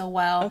going so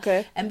well.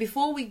 Okay. And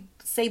before we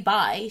say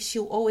bye,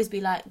 she'll always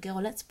be like, girl,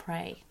 let's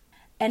pray.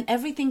 And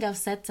everything I've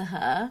said to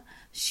her,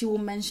 she will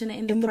mention it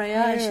in the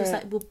prayer. And she's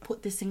like, we'll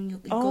put this in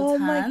God's hands.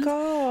 My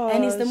God.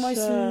 And it's the most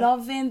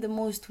loving, the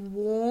most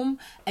warm.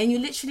 And you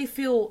literally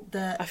feel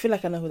I feel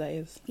like I know who that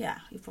is. Yeah,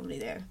 you probably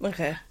do.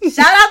 Okay.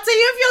 Shout out to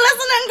you if you're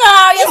listening,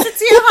 girl. Yes,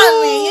 it's you,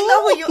 honey. You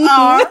know who you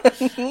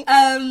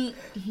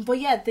are. But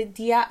yeah,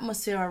 the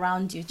atmosphere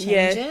around you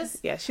changes.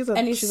 Yeah, she's an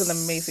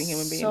amazing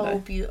human being. So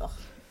beautiful.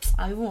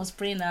 I even was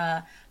praising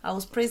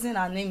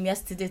her name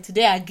yesterday.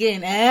 Today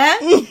again, eh?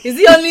 Is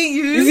it only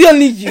you? Is it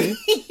only you?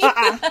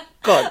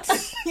 God.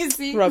 You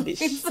see?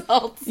 Rubbish.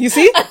 Insult. You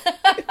see?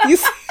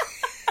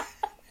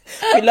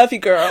 We love you,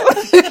 girl.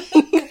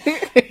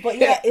 But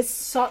yeah, it's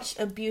such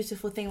a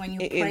beautiful thing when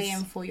you're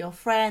praying for your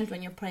friend,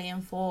 when you're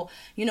praying for,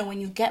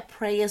 when you get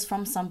prayers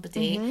from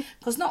somebody.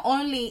 Because not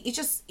only,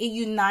 it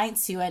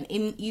unites you, and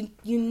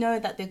you know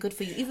that they're good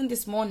for you. Even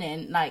this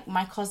morning, like,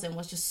 my cousin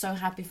was just so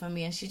happy for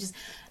me, and she just...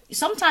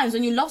 Sometimes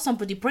when you love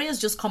somebody, prayers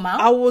just come out.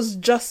 I was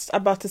just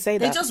about to say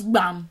that. They just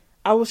bam.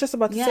 I was just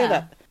about to say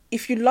that.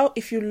 If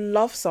you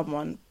love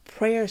someone,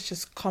 prayers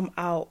just come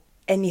out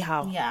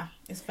anyhow. Yeah,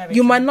 it's very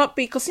You true. might not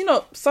be, because,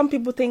 some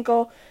people think,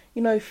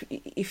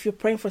 if you're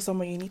praying for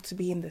someone, you need to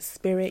be in the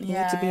spirit, you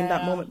need to be in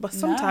that moment. But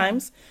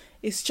sometimes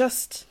it's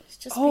just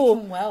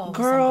speaking well of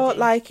girl,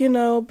 somebody.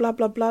 like, blah,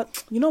 blah, blah.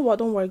 You know what?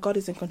 Don't worry. God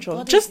is in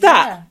control. God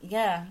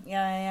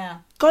Yeah.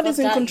 God is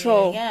in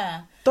control.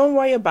 Yeah. Don't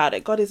worry about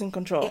it. God is in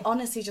control. It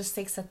honestly just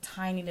takes a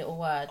tiny little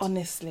word.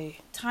 Honestly.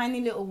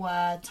 Tiny little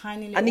word,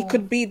 And it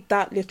could be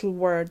that little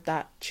word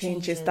that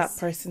changes that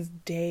person's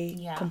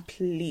day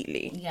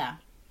completely. Yeah.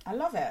 I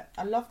love it.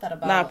 I love that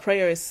about... Nah,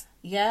 prayer is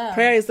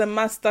the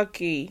master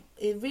key.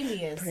 It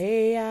really is.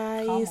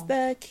 Prayer is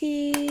the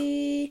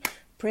key.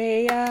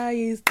 Prayer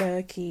is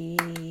the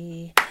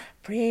key.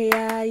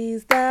 Prayer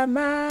is the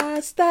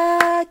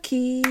master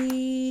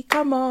key.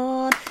 Come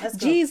on.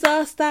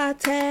 Jesus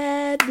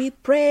started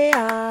with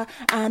prayer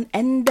and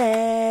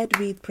ended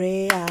with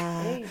prayer.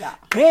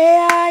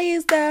 Prayer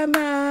is the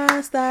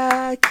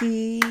master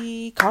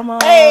key. Come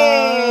on.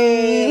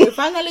 Hey, we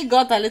finally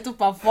got a little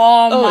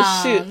performance.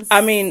 Oh, shoot.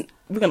 I mean,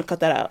 we're going to cut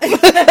that out.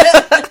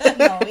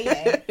 No, we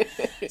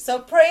ain't. So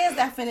prayer is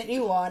definitely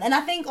one. And I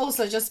think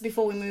also, just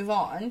before we move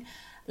on,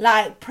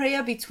 like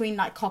prayer between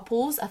like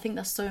couples, I think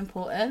that's so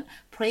important.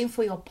 Praying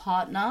for your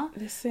partner.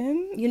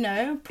 Listen. You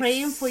know,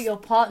 praying for your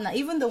partner.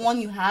 Even the one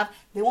you have,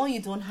 the one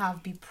you don't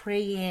have, be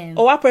praying.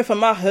 Oh, I pray for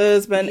my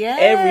husband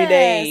every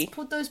day.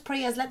 Put those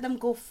prayers, let them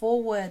go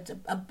forward,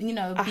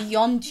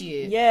 beyond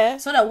you. Yeah.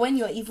 So that when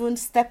you're even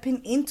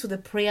stepping into the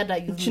prayer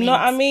that you've made, you know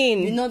what I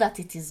mean? You know that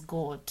it is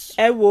God.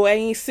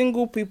 Any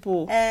single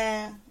people.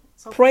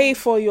 Pray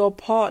for your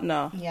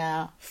partner.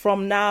 Yeah.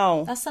 From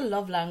now. That's a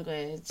love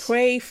language.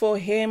 Pray for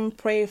him.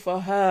 Pray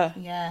for her.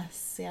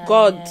 Yes. Yeah,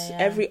 God,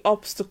 every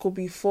obstacle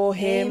before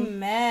him.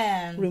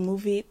 Amen.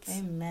 Remove it.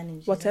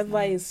 Amen.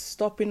 Whatever is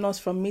stopping us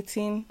from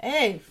meeting.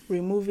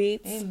 Remove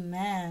it.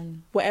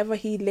 Amen. Whatever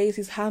he lays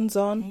his hands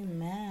on.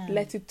 Amen.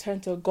 Let it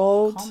turn to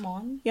gold. Come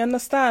on. You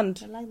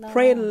understand? I like that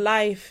Pray one.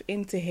 life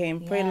into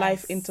him. Pray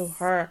life into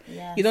her.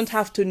 Yes. You don't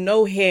have to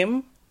know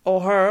him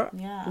or her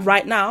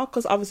right now,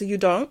 because obviously you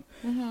don't.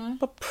 Mm-hmm.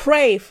 But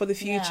pray for the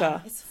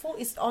future. Yeah.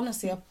 It's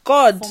honestly a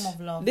God, form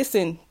of love.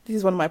 Listen, this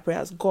is one of my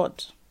prayers.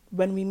 God,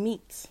 when we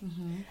meet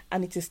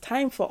and it is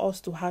time for us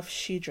to have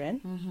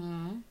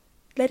children,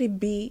 let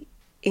it be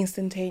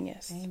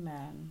instantaneous.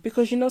 Amen.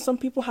 Because some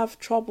people have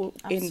trouble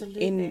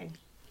in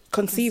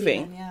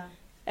conceiving.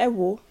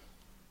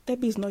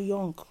 Debbie is not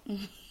young.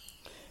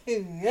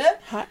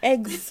 Her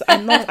eggs are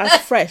not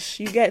as fresh.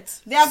 You get?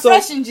 They are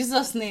fresh in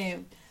Jesus'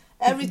 name.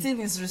 Everything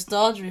is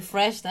restored,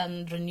 refreshed,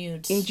 and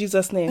renewed. In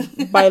Jesus' name.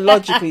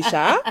 Biologically,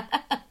 Sha.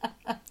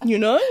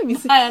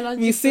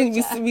 We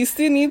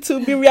still need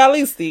to be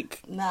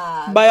realistic.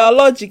 Nah.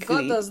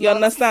 Biologically. God you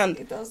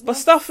understand? But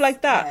stuff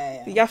like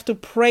that, you have to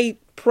pray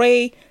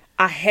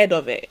ahead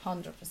of it.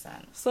 100%.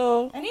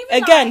 So,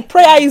 again,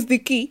 prayer is the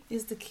key.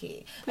 Is the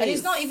key. Please. And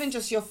it's not even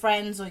just your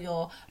friends or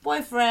your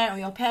boyfriend or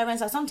your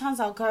parents. Like sometimes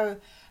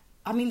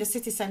I'm in the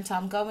city centre,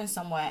 I'm going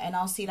somewhere and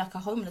I'll see like a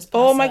homeless person.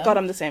 Oh my God,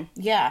 I'm the same.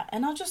 Yeah,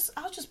 and I'll just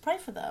pray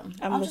for them.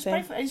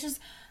 Pray for it.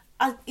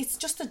 It's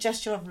just a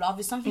gesture of love.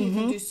 It's something you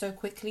can do so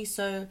quickly,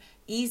 so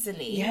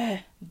easily. Yeah.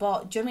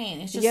 But do you know what I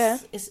mean? It's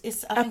just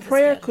it's a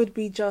prayer could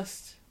be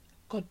just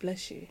God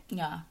bless you.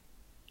 Yeah.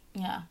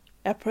 Yeah.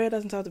 A prayer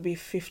doesn't have to be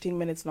 15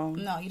 minutes long.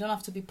 No, you don't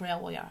have to be prayer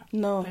warrior.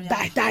 No.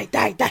 Die.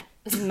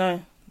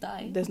 No.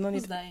 Die. There's no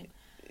need. Who's dying?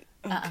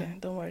 Okay,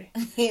 don't worry.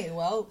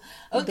 Well,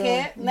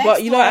 okay. Next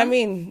but you know one. what I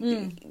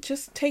mean?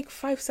 Just take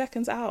 5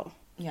 seconds out.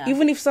 Yeah.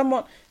 Even if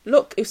someone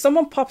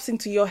pops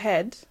into your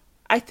head,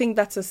 I think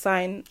that's a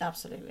sign.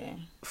 Absolutely.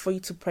 For you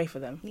to pray for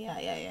them.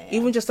 Yeah.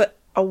 Even just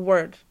a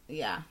word.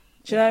 Yeah.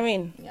 Do you know what I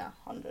mean? Yeah,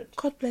 100.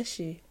 God bless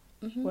you.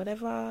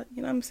 Whatever,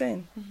 you know what I'm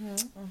saying?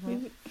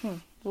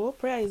 Well,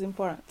 prayer is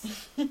important.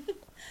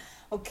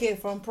 Okay,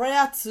 from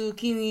prayer to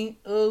kini,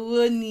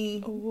 owo.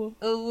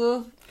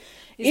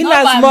 In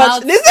as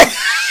much.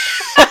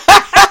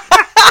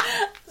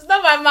 It's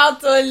not my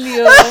mouth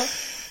only.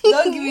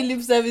 Don't give me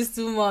lip service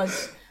too much.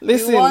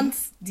 Listen. We want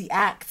the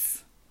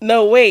acts.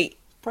 No, wait.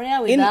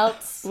 Prayer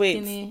without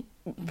wait.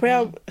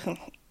 Prayer.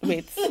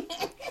 Wait.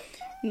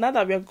 Now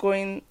that we are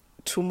going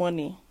to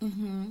money,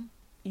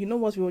 you know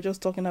what we were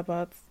just talking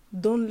about?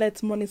 Don't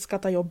let money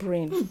scatter your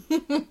brain.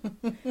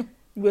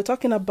 We're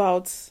talking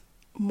about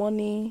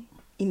money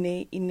in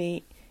a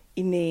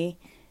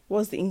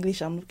what's the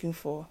English I'm looking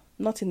for?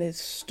 Not in a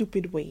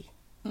stupid way.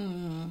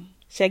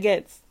 She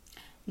gets.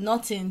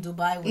 Not in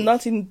Dubai way.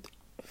 Not in.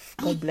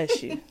 God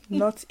bless you.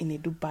 Not in a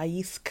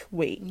Dubai-esque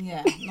way.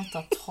 Yeah, not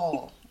at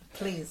all.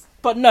 Please.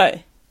 But no,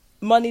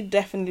 money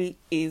definitely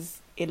is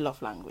a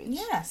love language.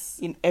 Yes.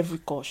 In every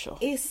culture.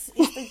 It's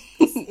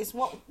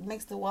what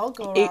makes the world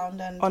go around.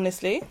 And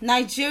honestly,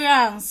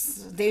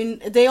 Nigerians,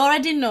 they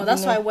already know.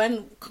 That's why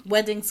when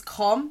weddings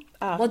come,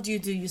 what do?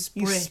 You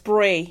spray. You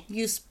spray.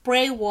 You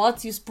spray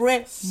what? You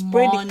spray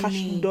money.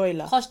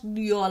 The cash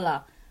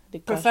dollar.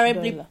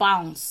 Preferably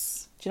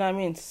pounds. Do you know what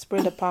I mean?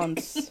 Spray the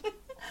pounds.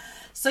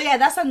 So yeah,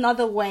 that's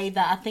another way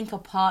that I think a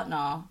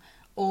partner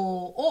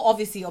or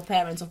obviously your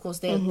parents, of course,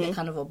 they're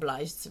kind of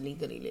obliged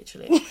legally,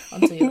 literally,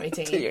 until you're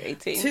 18, until you're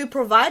 18, to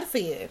provide for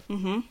you.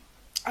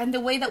 And the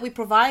way that we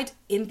provide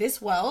in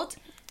this world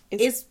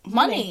is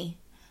money.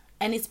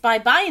 And it's by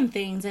buying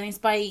things, and it's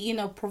by,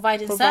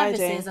 providing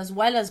services as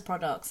well as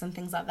products and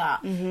things like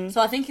that.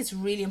 So I think it's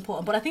really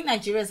important. But I think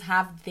Nigerians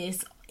have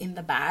this in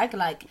the bag.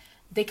 Like,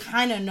 they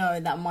kind of know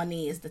that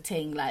money is the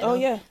thing. Like,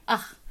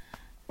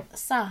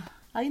 sir,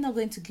 are you not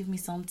going to give me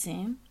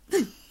something?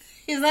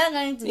 Is that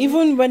going to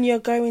even when you're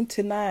going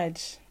to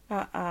Nige?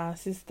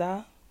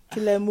 Sister,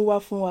 kile muwa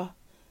funwa.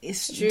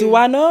 It's true. Do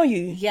I know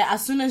you? Yeah,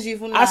 as soon as you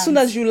land. As soon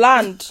as you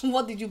land.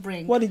 What did you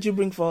bring? What did you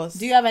bring for us?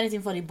 Do you have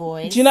anything for the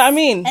boys? Do you know what I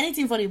mean?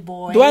 Anything for the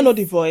boys? Do I know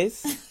the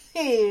boys?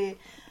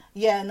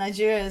 Yeah,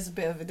 Nigeria is a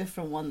bit of a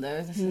different one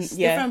though. It's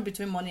different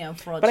between money and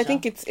fraud. But I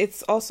think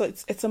it's also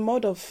a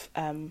mode of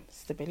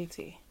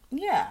stability.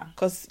 Yeah.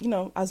 Because, you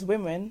know, as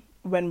women,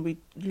 when we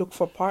look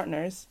for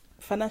partners,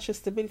 financial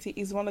stability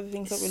is one of the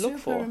things that we look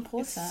for.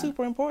 It's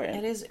super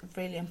important. It is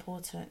really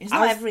important. It's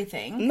not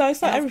everything. No,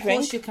 it's not everything.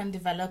 Of course, you can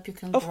develop, you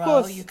can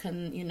grow, you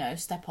can, you know,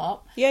 step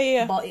up.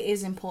 Yeah. But it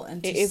is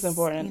important. It is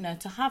important. You know,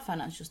 to have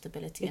financial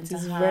stability and to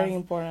have very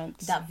important.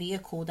 That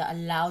vehicle that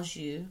allows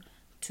you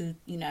to,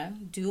 you know,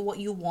 do what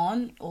you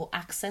want or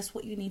access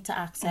what you need to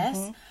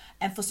access.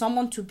 And for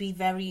someone to be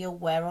very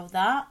aware of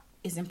that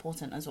is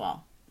important as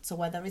well. So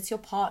whether it's your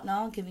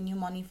partner giving you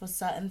money for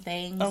certain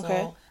things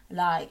or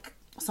like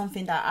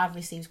something that I've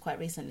received quite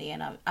recently,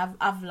 and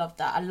I've loved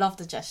that. I love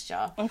the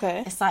gesture.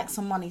 Okay. It's like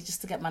some money just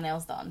to get my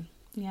nails done.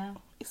 Yeah.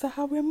 Is that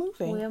how we're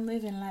moving? We're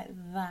moving like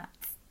that.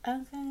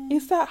 Okay.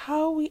 Is that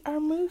how we are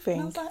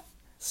moving? I was like,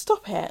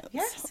 stop it.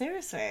 Yeah,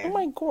 seriously. Oh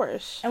my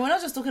gosh. And we're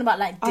not just talking about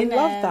like dinners. I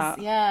love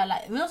that. Yeah,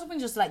 like we're not talking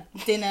just like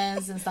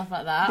dinners and stuff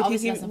like that. What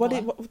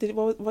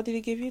did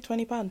he give you?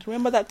 £20?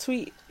 Remember that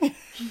tweet?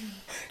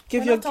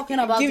 We're not talking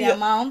about the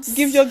amount.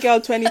 Give your girl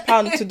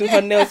 £20 to do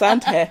her nails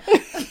and hair.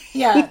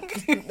 Yeah,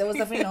 there was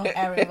definitely no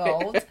hair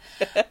involved,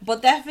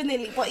 but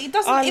definitely, but it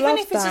doesn't. Even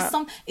if it's just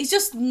it's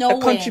just knowing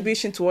a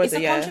contribution towards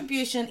it. It's a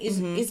contribution.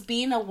 Is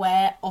being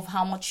aware of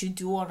how much you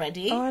do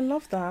already. Oh, I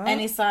love that.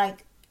 And it's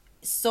like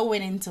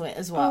sewing into it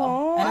as well.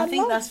 Oh, and I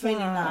think that's really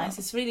nice.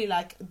 It's really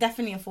like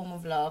definitely a form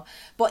of love.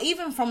 But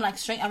even from like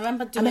I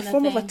remember doing a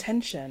form of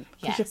attention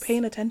because you're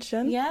paying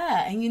attention.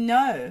 Yeah, and you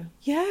know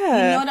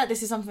that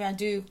this is something I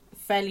do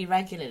fairly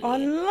regularly. I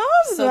love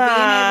that. So being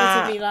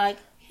able to be like,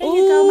 here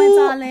you go, my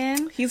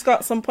darling. He's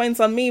got some points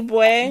on me,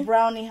 boy.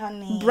 Brownie,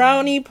 honey.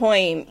 Brownie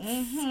points.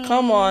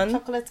 Come on.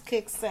 Chocolate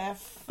cake,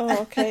 Steph.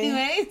 Oh, okay.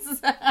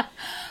 Anyways.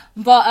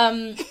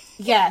 But,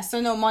 yeah,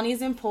 so no, money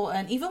is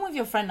important. Even with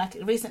your friend, like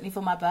recently for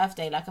my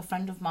birthday, like a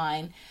friend of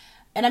mine.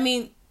 And I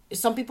mean,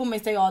 some people may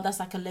say, oh, that's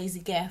like a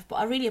lazy gift. But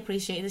I really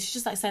appreciate it. She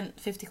just like sent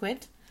 50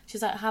 quid.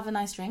 She's like, have a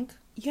nice drink.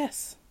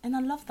 Yes. And I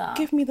love that.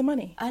 Give me the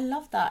money. I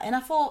love that. And I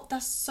thought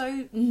that's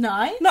so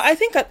nice. No, I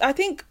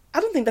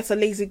don't think that's a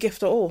lazy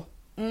gift at all.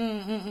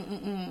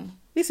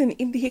 Listen,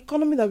 in the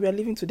economy that we are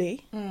living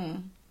today,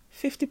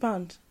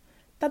 £50,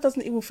 that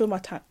doesn't even fill my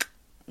tank.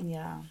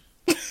 Yeah.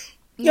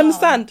 You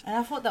understand? And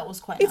I thought that was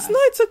quite nice.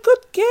 It's a good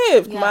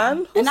gift,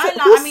 man. Who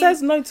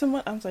says no to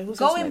money? I'm sorry, who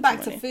says no to money? Going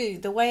back to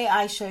food, the way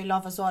I show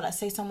love as well, like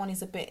say someone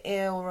is a bit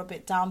ill or a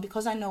bit down,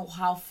 because I know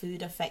how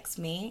food affects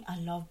me, I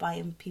love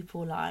buying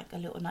people like a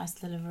little nice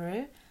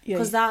delivery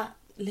because that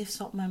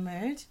lifts up my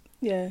mood.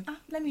 Yeah.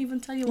 Let me even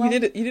tell you what. You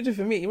did it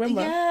for me,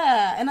 remember?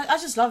 Yeah. And I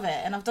just love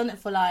it. And I've done it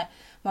for like,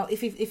 well,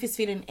 if it's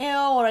feeling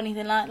ill or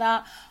anything like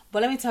that.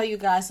 But let me tell you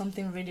guys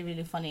something really,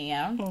 really funny,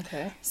 yeah?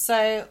 Okay.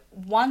 So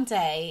one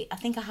day, I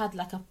think I had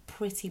like a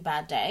pretty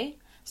bad day.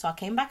 So I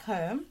came back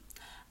home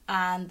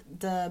and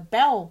the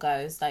bell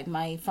goes, like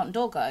my front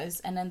door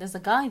goes. And then there's a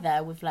guy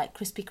there with like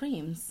Krispy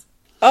Kremes.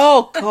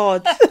 Oh,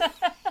 God.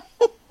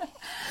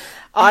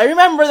 I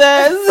remember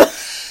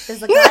this.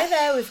 There's a guy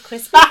there with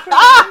Krispy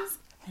Kremes.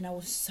 And I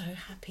was so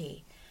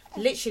happy.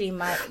 Literally,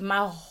 my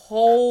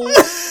whole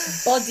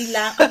body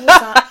language. I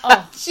was like,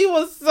 oh. She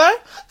was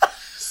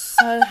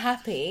so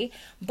happy.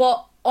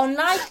 But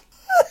unlike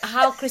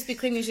how Krispy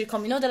Kreme usually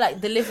come, you know, they're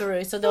like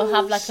delivery, so they'll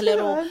have like a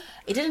little.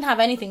 It didn't have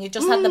anything. It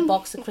just had the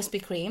box of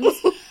Krispy Kremes,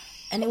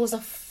 and it was a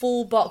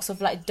full box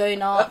of like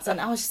donuts. And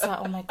I was just like,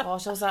 oh my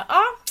gosh. I was like,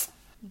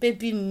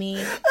 baby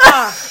me,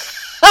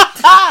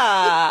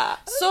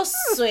 so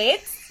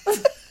sweet,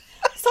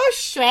 so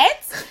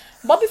sweet.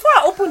 But before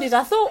I opened it,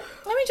 I thought,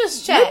 let me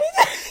just check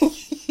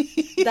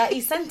that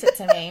he sent it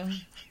to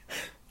me.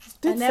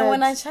 And then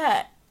when I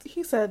checked,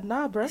 he said,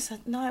 nah, bro. He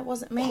said, no, it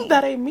wasn't me.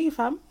 That ain't me,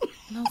 fam.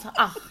 And I was like,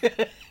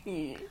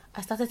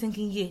 I started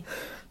thinking, yeah.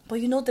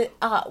 But you know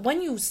that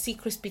when you see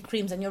Krispy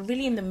Kremes and you're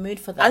really in the mood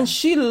for them. And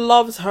she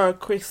loves her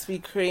Krispy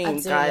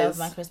Kreme, guys. I love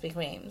my Krispy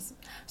Kremes.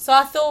 So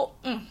I thought,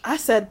 I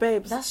said,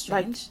 babes, that's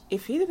strange. Like,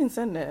 if he didn't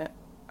send it,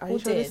 are you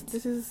sure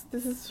this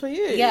is for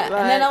you? Yeah,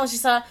 like, and then I was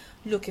just like,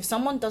 look, if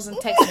someone doesn't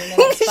text me in the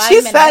next 5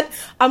 minutes, said,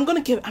 I'm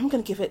gonna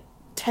give it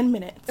 10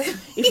 minutes.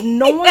 If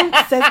no one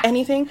says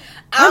anything,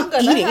 I'm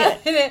eating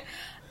it.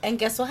 And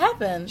guess what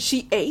happened?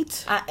 She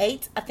ate. I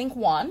ate. I think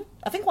 1.5.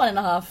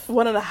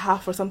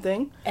 1.5 or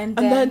something. And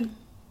then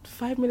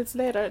 5 minutes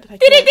later,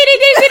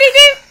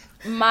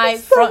 my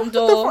front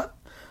door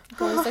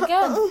goes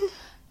again.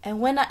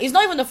 And when it's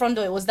not even the front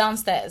door, it was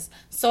downstairs.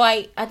 So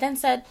I then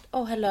said,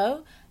 oh,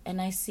 hello. And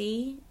I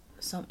see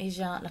some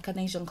an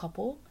Asian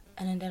couple.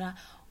 And then they're like,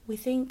 we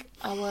think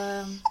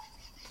our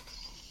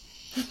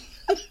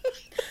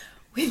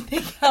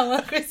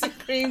Krispy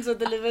Kremes were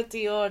delivered to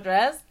your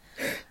address.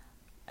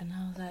 And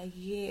I was like,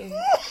 yeah.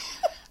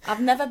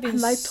 I've never been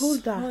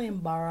so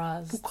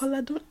embarrassed.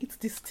 Bukola, don't eat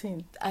this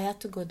thing. I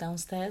had to go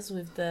downstairs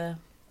with the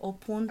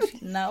opened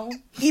now.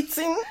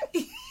 Eating?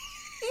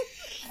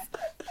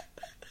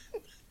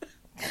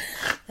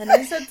 And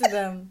I said to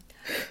them,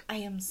 I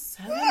am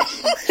so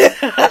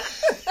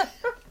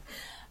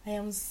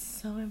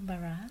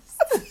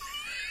embarrassed.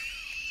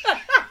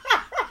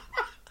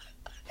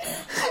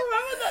 I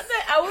remember that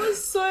day. I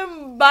was so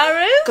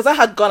embarrassed. Because I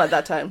had gone at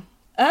that time.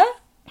 Huh?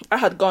 I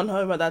had gone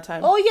home at that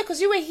time. Oh, yeah,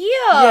 because you were here.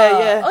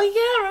 Yeah. Oh,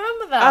 yeah, I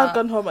remember that. I had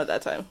gone home at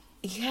that time.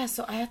 Yeah,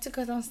 so I had to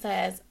go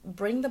downstairs,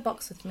 bring the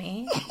box with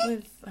me,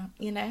 with,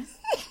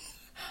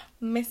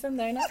 missing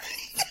donuts.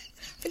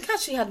 I think I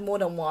actually had more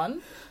than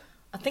one.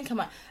 I think I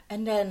might.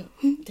 And then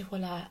they were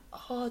like,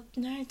 oh,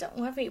 no, don't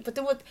worry. But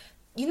they would,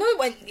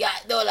 when,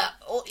 they were like,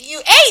 oh, you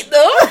ate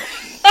them?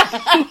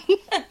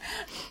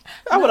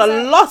 I would have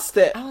lost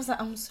it. I was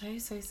like, I'm so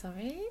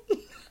sorry.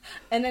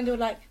 And then they were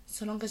like,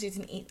 so long as you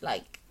didn't eat,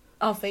 like,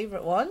 our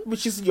favourite one.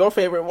 Which is your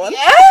favourite one.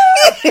 Yeah.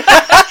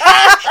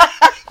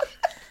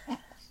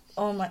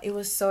 Oh my, it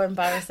was so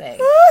embarrassing.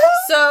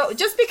 So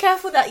just be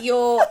careful that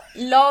your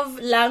love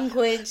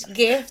language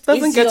gift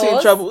doesn't get you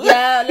in trouble.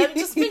 Yeah, let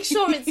me just make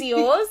sure it's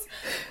yours.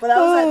 But that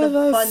was like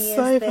the funniest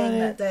thing funny.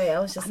 that day. I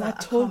was just I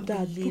told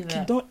Dad,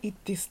 Bookie, don't eat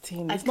this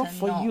thing. It's not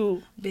for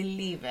you.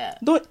 Believe it.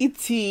 Don't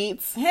eat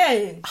it.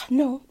 Hey.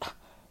 No.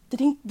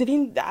 I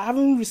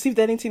haven't received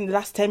anything in the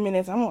last 10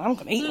 minutes. I'm going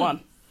to eat one.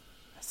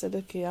 I said,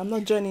 okay, I'm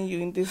not joining you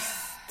in this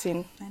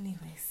thing. Anyways.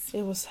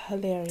 It was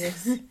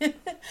hilarious.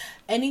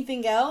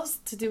 Anything else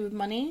to do with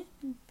money,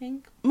 you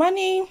think?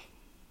 Money?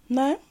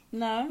 No.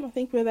 No? I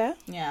think we're there.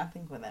 Yeah, I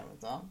think we're there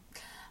as well.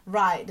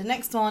 Right, the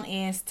next one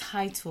is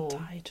title.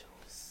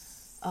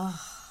 Titles.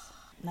 Oh,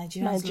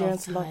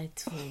 Nigerians love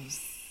titles.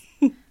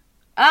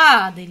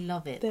 They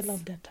love it. They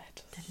love their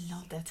titles. They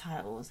love their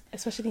titles.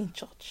 Especially in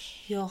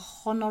church. Your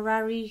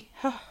honorary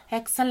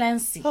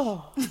excellency.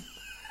 Oh.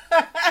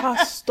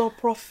 Pastor,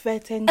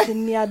 prophet,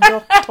 engineer,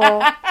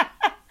 doctor.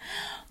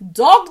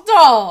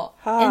 Doctor,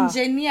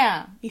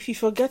 engineer. If you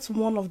forget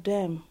one of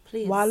them,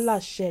 please. Wala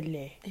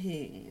shele.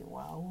 Hey,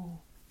 wow.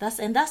 That's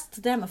to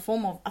them a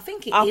form of, I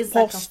think it is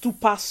like Apostle,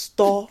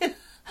 pastor,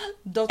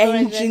 doctor,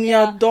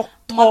 engineer,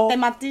 doctor,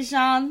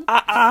 mathematician,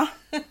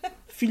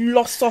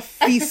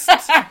 philosophist,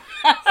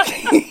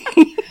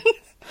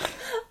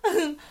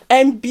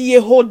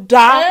 MBA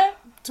holder,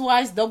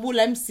 twice double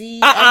MC,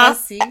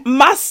 MSc,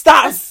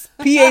 masters,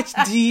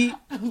 PhD,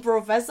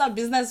 professor,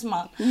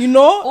 businessman.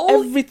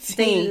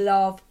 Everything. They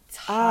love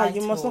titles.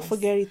 You must not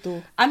forget it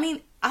though. I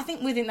mean, I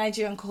think within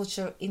Nigerian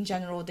culture in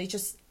general, they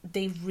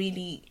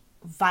really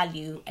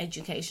value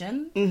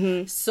education.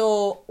 Mm-hmm.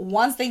 So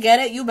once they get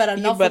it, you better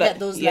not forget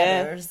those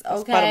letters. Okay,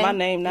 it's part of my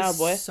name now,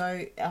 boy.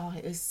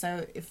 It was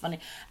so funny.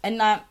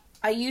 And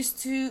I used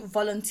to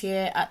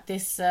volunteer at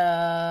this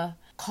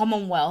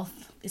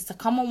Commonwealth. It's a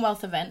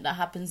Commonwealth event that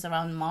happens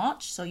around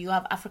March. So you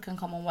have African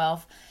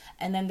Commonwealth,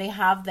 and then they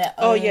have their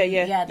own.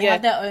 They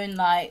have their own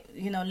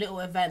little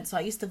event. So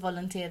I used to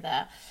volunteer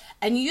there.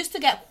 And you used to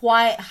get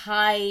quite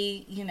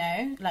high,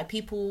 like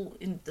people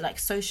in like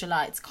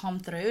socialites come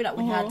through. Like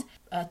we had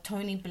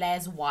Tony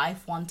Blair's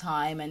wife one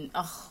time, and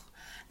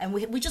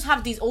we just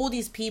have all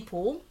these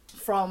people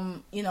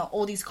from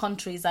all these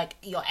countries, like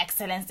Your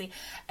Excellency.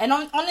 And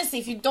honestly,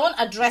 if you don't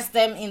address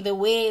them in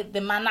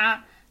the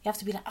manner, you have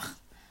to be like,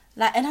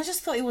 and I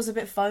just thought it was a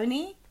bit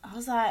phony. I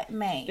was like,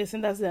 mate, listen,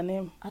 that's their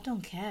name. I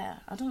don't care.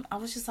 I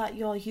was just like,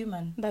 you're a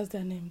human. That's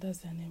their name.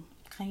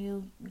 Can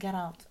you get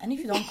out? And if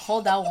you don't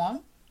call that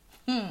one.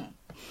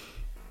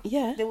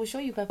 Yeah, they will show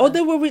you pepper. Oh,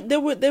 they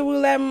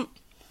will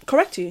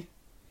correct you.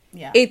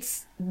 Yeah,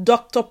 it's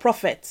Dr.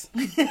 Prophet,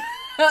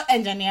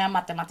 engineer,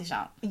 mathematician.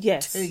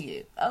 Yes, to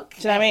you.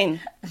 Okay, do you know what I mean?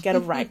 Get it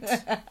right.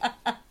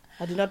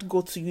 I did not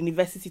go to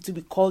university to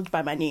be called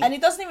by my name, and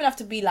it doesn't even have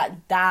to be like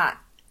that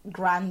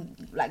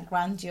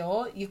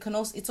grandeur. You can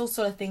also. It's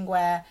also a thing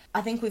where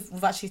I think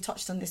we've actually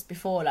touched on this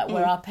before. Like,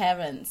 we're our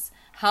parents.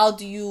 How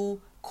do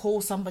you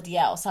call somebody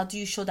else? How do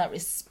you show that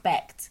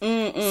respect? So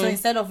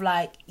instead of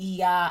like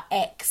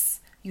X,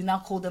 you now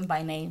call them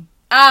by name.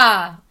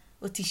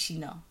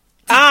 Otishino.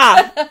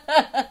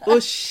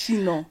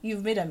 Oshino.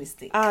 You've made a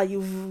mistake.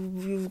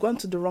 You've gone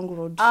to the wrong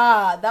road.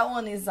 That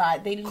one is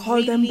like they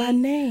call them by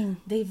name.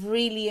 They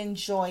really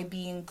enjoy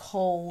being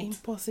called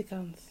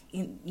impossible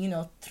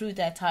through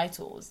their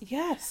titles.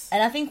 Yes.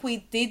 And I think we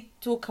did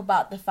talk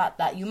about the fact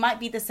that you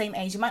might be the same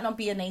age. It might not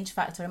be an age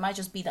factor. It might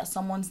just be that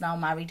someone's now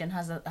married and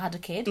had a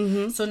kid.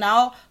 Mm-hmm. So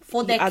now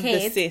for their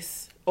kid, the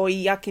sis or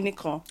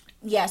yakiniko.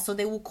 Yeah. So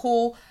they will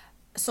call.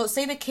 So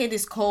say the kid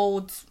is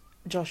called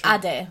Joshua.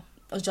 Ade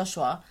or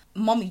Joshua,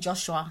 Mommy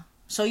Joshua.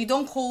 So you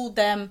don't call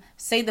them.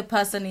 Say the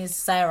person is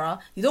Sarah.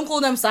 You don't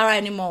call them Sarah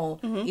anymore.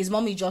 Mm-hmm. It's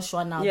Mommy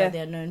Joshua now that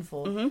they're known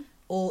for. Mm-hmm.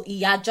 Or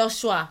Iya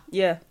Joshua.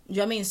 Yeah. Do you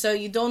know what I mean? So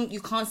you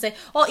can't say,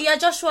 oh, Iya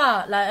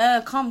Joshua,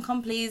 like,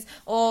 come please.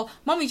 Or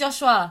Mommy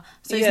Joshua.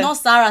 So it's not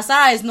Sarah.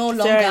 Sarah is no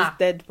longer. Sarah is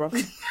dead, bro.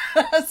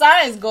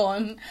 Sarah is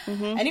gone.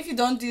 Mm-hmm. And if you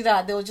don't do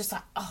that, they'll just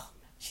like, oh,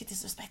 she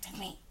disrespected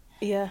me.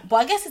 Yeah. But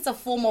I guess it's a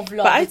form of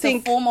love. It's a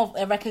form of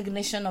a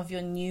recognition of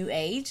your new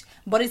age.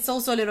 But it's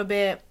also a little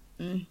bit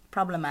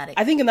problematic.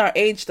 I think in our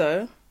age,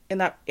 though,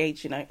 in our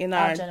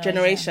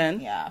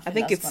generation, I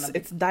think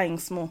it's dying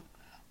small.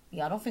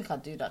 Yeah, I don't think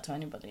I'd do that to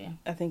anybody.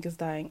 I think it's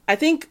dying. I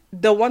think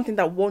the one thing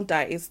that won't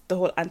die is the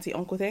whole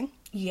auntie-uncle thing.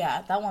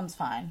 Yeah, that one's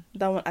fine.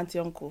 That one,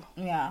 auntie-uncle.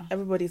 Yeah.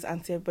 Everybody's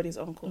auntie, everybody's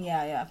uncle.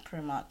 Yeah,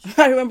 pretty much.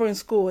 I remember in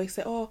school, they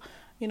said, oh,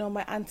 you know,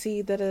 my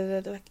auntie,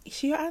 like, is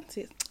she your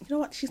auntie? You know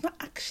what? She's not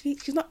actually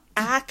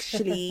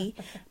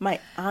my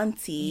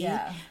auntie.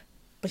 Yeah.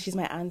 But she's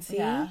my auntie.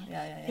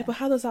 Yeah. But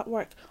how does that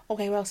work?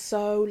 Okay, well,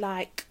 so,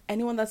 like,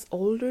 anyone that's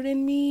older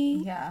than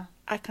me, yeah,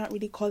 I can't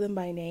really call them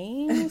by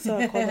name, so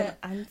I call them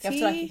auntie. You have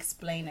to, like,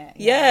 explain it.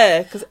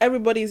 Yeah, because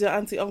everybody's your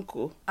auntie,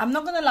 uncle. I'm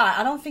not gonna lie,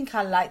 I don't think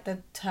I like the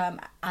term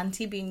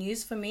auntie being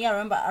used for me. I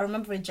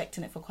remember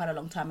rejecting it for quite a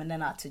long time, and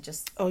then I had to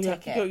just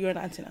take it. You're an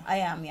auntie now. I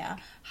am, yeah.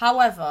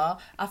 However,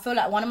 I feel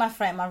like one of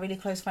my really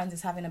close friends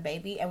is having a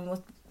baby, and we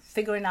were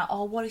figuring out,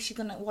 what is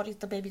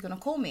the baby gonna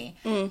call me?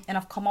 And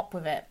I've come up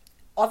with it.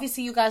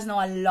 Obviously, you guys know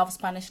I love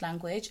Spanish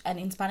language, and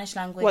in Spanish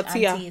language,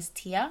 auntie is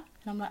tia.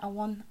 And I'm like, I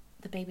want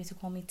the baby to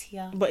call me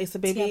tia. But is the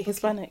baby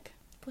Hispanic?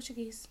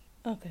 Portuguese.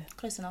 Okay.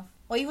 Close enough.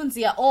 Or even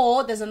Zia.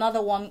 Or there's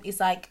another one,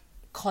 it's like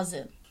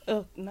cousin.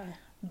 Oh, no.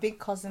 Big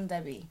cousin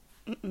Debbie.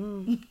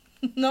 Mm-mm.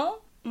 No?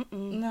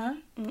 Mm-mm. No?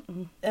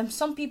 Mm-mm.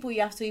 Some people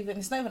you have to even,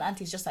 it's not even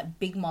auntie, it's just like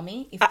big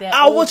mommy. If they're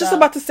I was just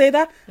about to say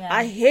that. Yeah.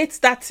 I hate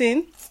that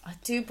thing. I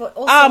do, but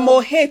also... I'm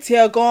more hate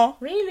here, gone.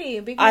 Really?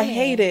 Big mommy? I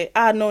hate it.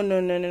 No.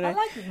 I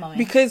like big mommy.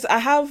 Because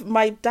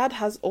my dad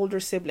has older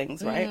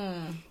siblings, right?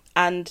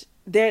 And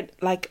they're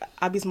like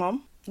Abby's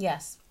mom.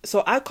 Yes.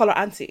 So I call her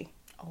auntie.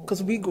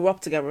 Because we grew up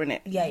together,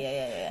 innit?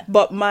 Yeah.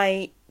 But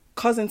my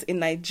cousins in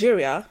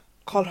Nigeria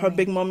call her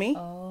big mommy.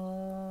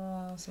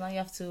 Oh, so now you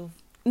have to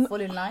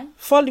fall in line?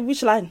 Fall in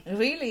which line?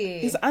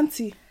 Really? It's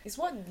auntie. It's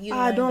what you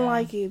I don't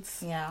like it.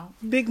 Yeah.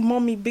 Big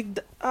mommy,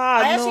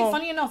 Actually,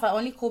 funny enough, I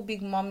only call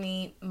big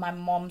mommy my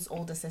mom's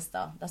older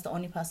sister. That's the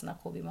only person I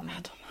call big mommy.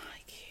 I don't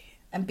like it.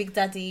 And big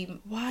daddy...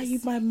 Why are you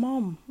my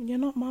mom? You're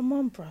not my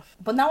mom, bruv.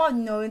 But now I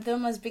know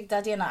them as big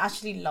daddy, and I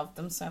actually love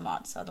them so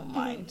much, so I don't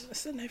mind.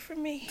 It's a no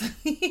from me.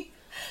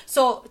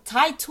 So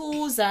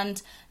titles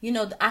and, you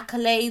know, the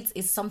accolades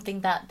is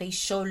something that they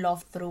show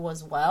love through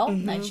as well.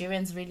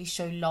 Nigerians really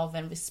show love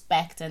and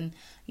respect, and,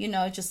 you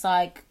know, just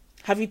like...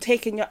 Have you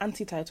taken your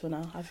auntie title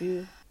now? Have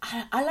you?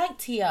 I like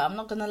Tia, I'm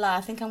not gonna lie.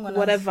 I think I'm gonna...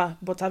 Whatever,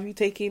 but have you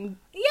taken...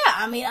 Yeah,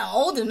 I mean, I'm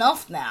old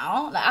enough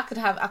now. Like,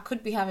 I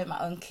could be having my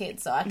own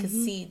kids, so I could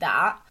see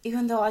that.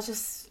 Even though I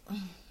just...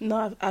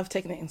 No, I've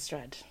taken it in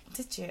stride.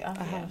 Did you?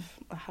 I have.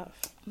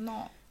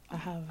 No. I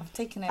have. I've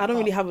taken it. I don't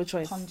really have a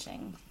choice.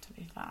 Punching, to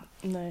be fair.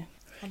 No.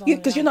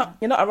 Because you're not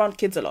around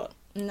kids a lot.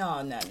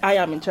 No. I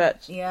am in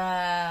church.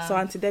 Yeah. So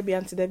Auntie Debbie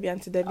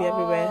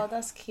everywhere. Oh,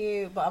 that's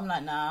cute. But I'm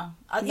like, nah.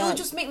 It would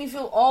just make me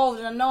feel old,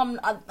 and I know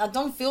I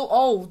don't feel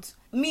old.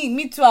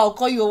 Me too. I'll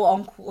call you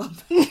uncle.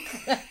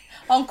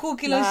 Uncle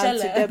Kilo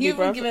Shella. You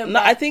even give it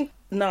back. I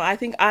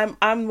think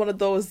I'm one of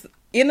those.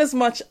 In as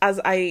much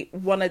as I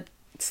want to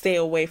stay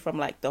away from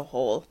like the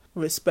whole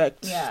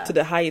respect to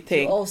the higher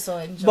thing, you also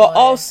enjoy. But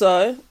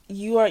also,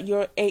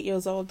 you're 8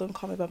 years old. Don't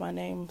call me by my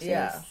name. Sis.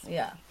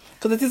 Yeah.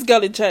 Because there's this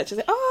girl in church. She's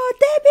like,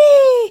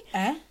 "Oh,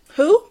 Debbie."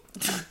 Who?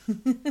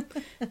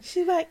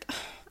 She's like,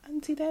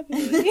 Auntie Debbie.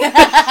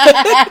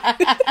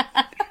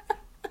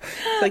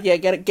 It's like, yeah,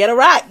 get it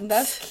right.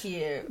 That's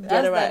cute.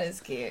 That is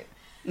cute.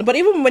 But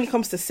even when it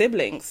comes to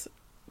siblings,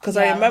 because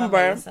I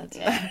remember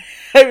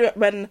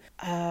when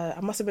I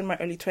must have been in my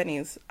early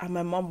 20s, and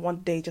my mom one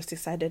day just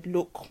decided,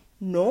 look,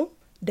 no,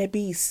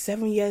 Debbie is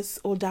 7 years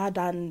older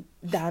than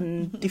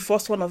the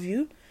first one of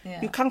you.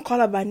 Yeah. You can't call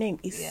her by name.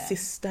 It's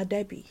Sister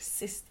Debbie.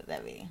 Sister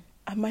Debbie.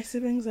 And my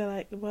siblings are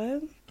like,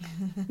 what?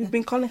 We've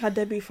been calling her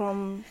Debbie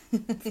from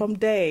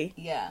day.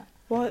 Yeah.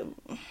 What?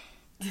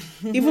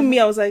 Even me,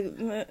 I was like,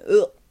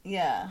 ugh.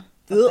 Yeah.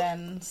 But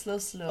then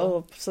slow.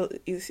 Oh, so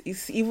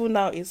it's even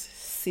now it's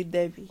Si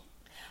Debbie.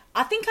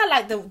 I think I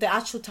like the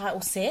actual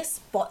title sis,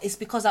 but it's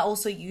because I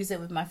also use it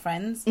with my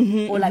friends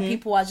or like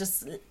people are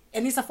just,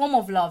 and it's a form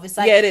of love. It's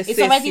like it's sis,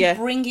 already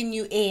bringing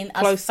you in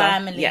as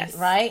family,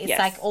 right? It's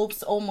like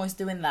almost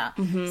doing that.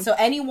 So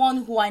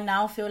anyone who I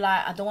now feel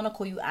like I don't want to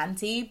call you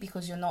auntie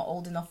because you're not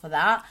old enough for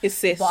that. It's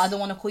sis. But I don't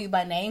want to call you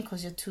by name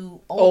because you're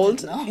too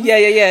old. No? Yeah.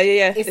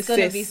 It's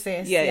gonna be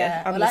sis.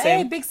 Yeah. I'm like, the same.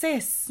 hey, big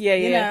sis. Yeah.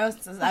 You know,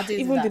 I do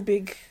even that. The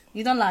big.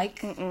 You don't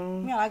like? Yeah,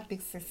 I like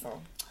big sis.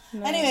 So.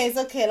 No. Anyways,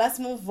 okay, let's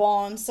move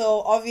on. So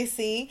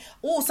obviously,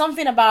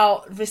 something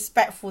about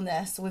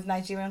respectfulness with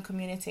Nigerian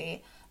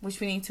community,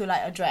 which we need to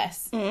like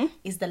address,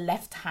 is the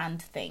left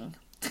hand thing.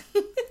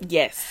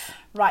 Yes.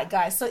 Right,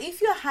 guys. So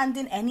if you're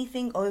handing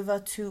anything over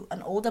to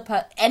an older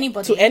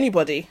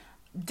anybody,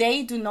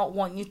 they do not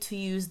want you to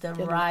use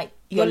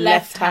your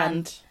left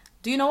hand.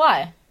 Do you know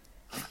why?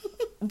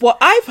 What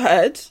I've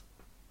heard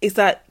is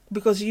that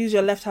because you use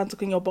your left hand to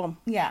clean your bum.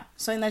 Yeah.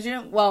 So in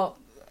Nigeria, well,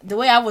 the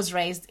way I was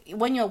raised,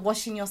 when you're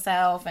washing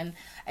yourself and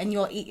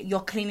you're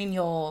cleaning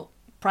your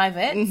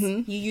private,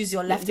 you use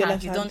your left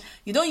hand.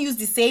 You don't use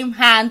the same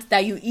hand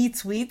that you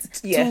eat with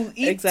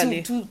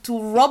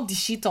to rub the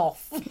shit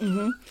off.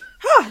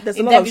 There's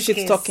a lot of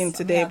shit talking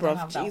today, bro.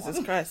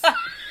 Jesus Christ.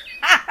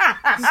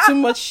 There's too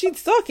much shit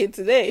talking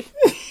today.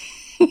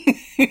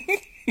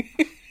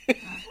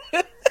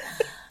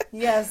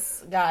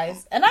 Yes,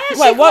 guys. And I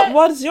actually... Wait,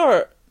 what's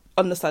your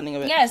understanding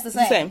of it? Yeah, it's the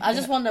same. I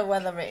just wonder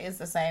whether it is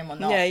the same or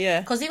not.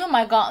 Yeah. Because even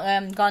my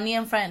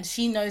Ghanaian friend,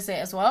 she knows it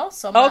as well.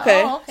 So I'm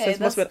okay. like, So it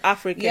must be an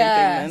African thing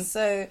then.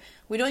 So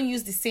we don't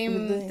use the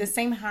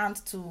same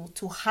hand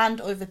to hand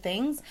over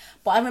things.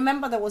 But I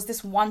remember there was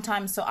this one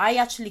time, so I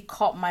actually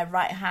cut my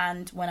right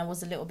hand when I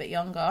was a little bit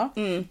younger.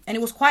 And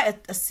it was quite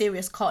a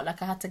serious cut,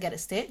 like I had to get it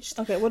stitched.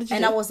 Okay, what did you do?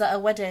 And I was at a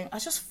wedding. I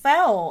just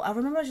fell. I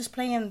remember just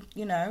playing,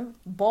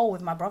 ball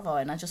with my brother,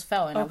 and I just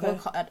fell. And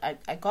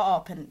I got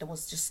up, and there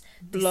was just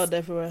blood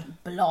everywhere.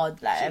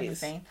 Blood, like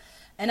everything.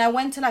 And I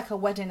went to like a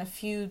wedding a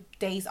few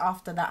days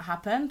after that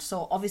happened.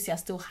 So obviously I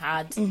still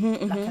had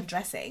like a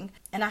dressing.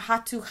 And I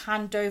had to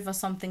hand over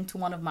something to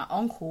one of my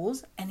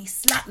uncles, and he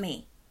slapped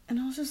me. And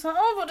I was just like,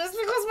 oh, but it's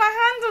because my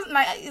hand was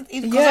like,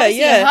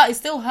 it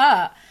still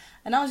hurt.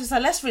 And I was just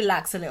like, let's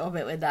relax a little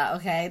bit with that,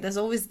 okay? There's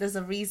a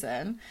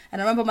reason.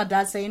 And I remember my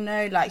dad saying,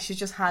 no, like she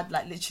just had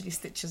like literally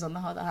stitches on the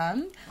other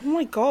hand. Oh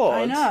my God.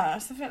 I know.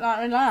 So I feel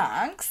like,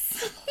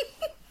 relax.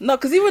 No,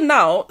 because even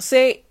now,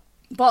 say...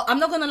 But I'm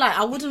not going to lie,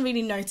 I wouldn't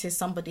really notice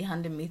somebody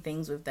handing me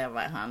things with their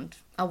right hand.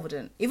 I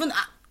wouldn't. Even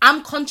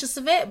I'm conscious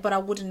of it, but I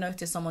wouldn't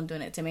notice someone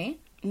doing it to me.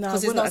 No,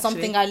 because it's not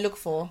something I look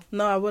for.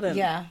 No, I wouldn't.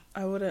 Yeah.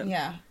 I wouldn't.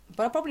 Yeah.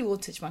 But I probably will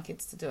teach my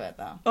kids to do it,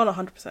 though. Oh, no,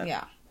 100%.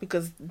 Yeah.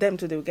 Because them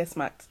too, they will get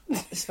smacked.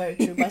 It's very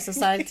true. By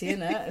society,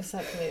 innit?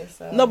 Exactly.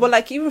 So. No, but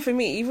like even for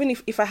me, even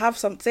if I have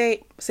some...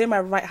 Say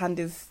my right hand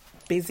is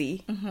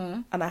busy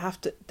and I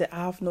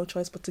have no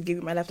choice but to give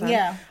you my left hand.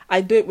 Yeah. I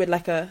do it with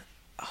like a...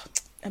 Oh,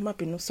 it might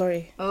be no,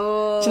 sorry.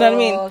 Oh, do you know what I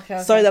mean?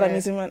 Okay, sorry that I'm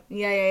using one.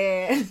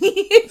 Yeah.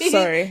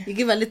 Sorry. You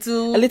give a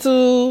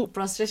little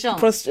prostration.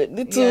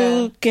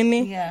 Little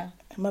kidney. Yeah.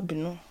 It might be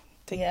no.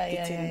 Take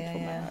it in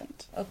from my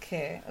hand.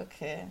 Okay.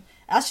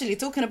 Actually,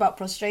 talking about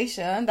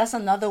prostration, that's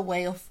another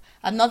way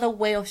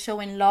of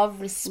showing love,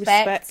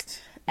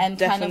 respect. And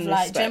kind of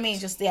like, do you know what I mean?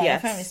 Just,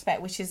 definitely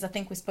respect, which is, I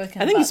think we've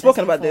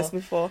spoken about this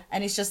before.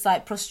 And it's just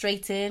like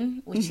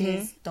prostrating, which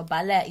is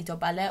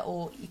idobale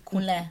or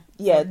ikunle.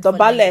 Yeah,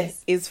 dobale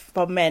is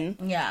for men.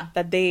 Yeah.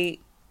 That they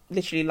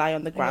literally lie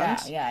on the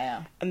ground.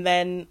 Yeah. And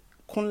then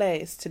kunle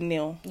is to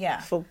kneel.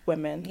 Yeah. For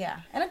women.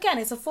 Yeah. And again,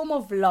 it's a form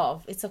of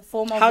love. It's a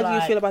form of How do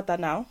you feel about that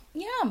now?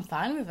 Yeah, I'm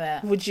fine with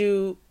it. Would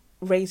you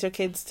raise your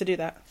kids to do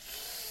that?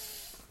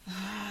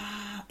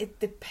 It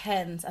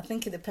depends. I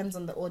think it depends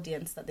on the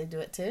audience that they do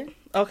it to.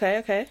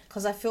 Okay.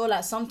 Because I feel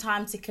like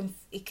sometimes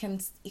it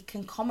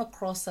can come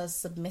across as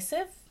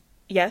submissive.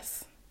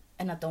 Yes.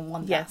 And I don't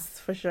want that. Yes,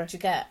 for sure. Do you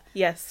get?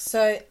 Yes.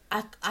 So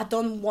I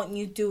don't want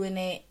you doing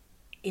it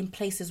in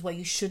places where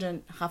you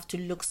shouldn't have to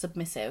look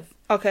submissive.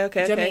 Okay.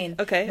 Do you know what I mean?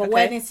 Okay. But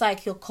when it's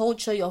like your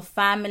culture, your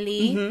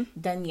family,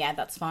 then yeah,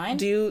 that's fine.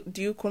 Do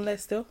you kunle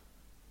still?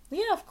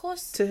 Yeah, of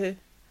course. To who?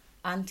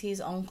 Aunties,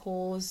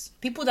 uncles,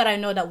 people that I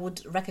know that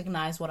would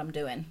recognize what I'm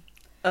doing.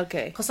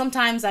 Okay. Because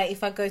sometimes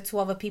if I go to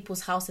other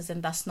people's houses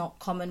and that's not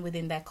common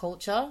within their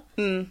culture,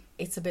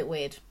 it's a bit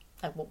weird.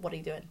 Like, what are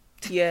you doing?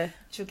 Yeah.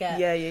 Do you get?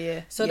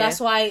 Yeah. So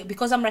that's why,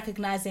 because I'm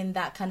recognizing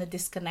that kind of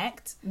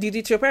disconnect. Do you do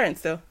it to your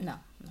parents though? No.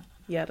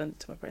 Yeah, I don't do it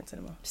to my parents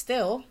anymore.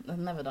 Still? I've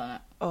never done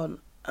it.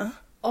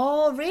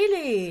 Oh,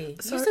 really? You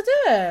used to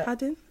do it?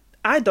 Pardon?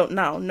 I don't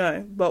now,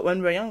 no. But when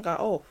we were younger,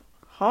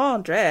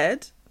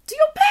 100. To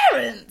your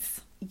parents?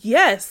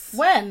 Yes.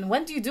 When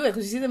do you do it?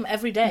 Because you see them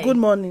every day. Good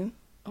morning.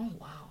 Oh,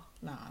 wow.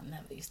 No, I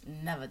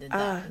never did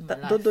that in my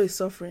life. Dodo is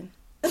suffering.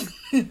 I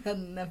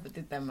never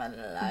did that in my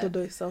life.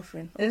 Dodo is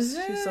suffering. She's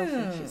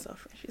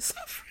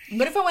suffering.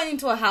 But if I went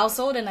into a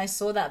household and I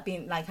saw that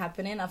being like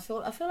happening, I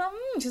feel like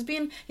just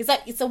being.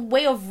 It's a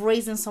way of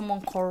raising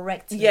someone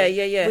correctly.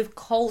 Yeah. With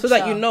culture, so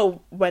that you know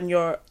when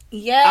you're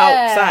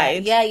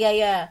outside.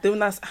 Yeah. They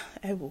will ask,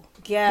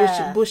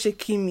 yeah. Boshe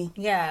kimi.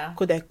 Yeah.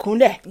 Kode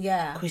kunde.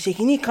 Yeah. Koshe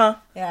kini kan.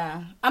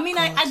 Yeah. I mean,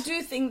 I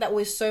do think that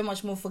we're so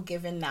much more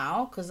forgiving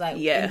now because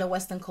in the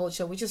Western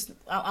culture, we just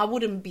I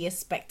wouldn't be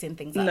expecting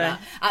things like that.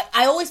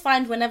 I always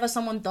find whenever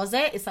someone does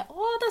it, it's like,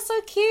 oh, that's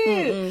so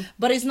cute.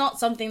 But it's not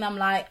something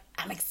I'm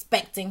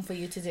expecting for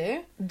you to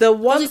do.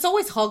 Because it's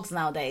always hugs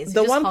nowadays.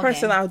 The one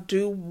person I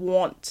do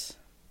want,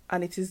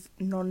 and it is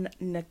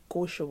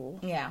non-negotiable.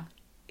 Yeah.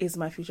 Is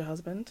my future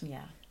husband.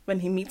 Yeah. When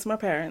he meets my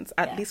parents,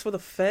 at least for the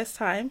first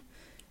time,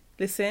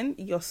 listen,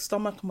 your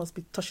stomach must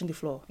be touching the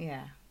floor.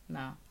 Yeah.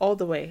 No. All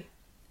the way.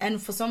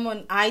 And for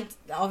someone,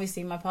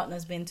 obviously my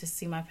partner's been to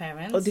see my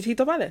parents. Oh, did he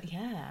double it?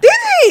 Yeah. Did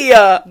he?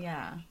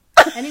 Yeah.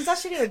 And he's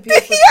actually a beautiful...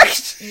 Did he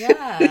actually?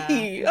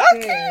 Yeah.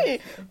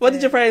 Okay. What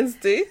did your parents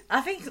do?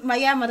 I think my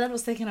dad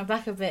was taken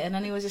aback a bit, and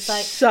then he was just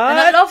like... Shut and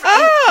I love up!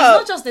 It's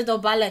not just the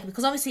dobalek,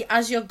 because obviously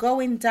as you're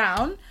going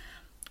down...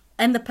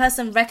 And the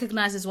person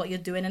recognizes what you're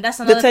doing, and that's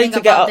another thing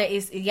about it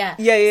is, yeah.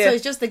 So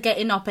it's just the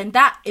getting up, and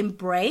that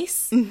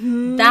embrace,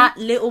 that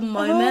little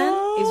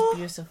moment is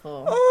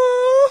beautiful.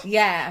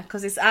 Yeah,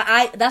 because it's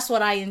that's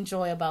what I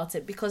enjoy about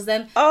it, because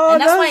then,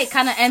 and that's why it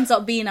kind of ends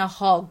up being a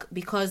hug,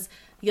 because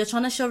you're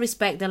trying to show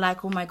respect. They're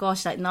like, oh my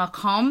gosh, like, now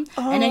come,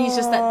 and then it's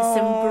just like this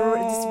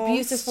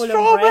beautiful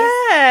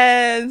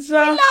embrace.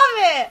 I love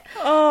it.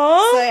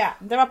 So yeah,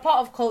 they're a part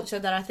of culture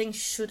that I think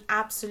should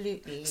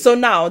absolutely. So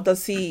now,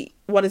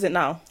 what is it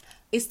now?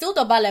 It's still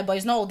dobale, but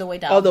it's not all the way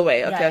down. All the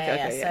way,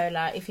 okay. So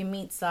like, if he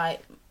meets like,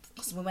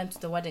 because we went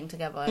to the wedding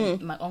together,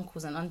 and my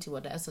uncles and auntie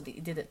were there, so he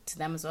did it to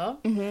them as well.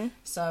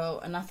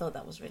 So, and I thought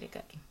that was really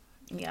good.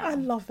 Yeah, I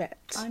love it.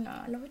 I know,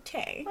 I love it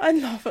too. I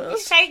love it.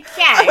 It's so cute.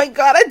 Oh my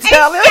god, I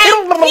tell you.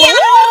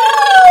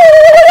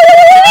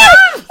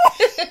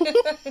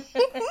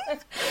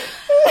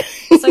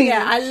 So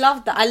yeah, I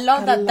love that. I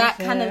love that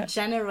kind of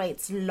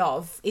generates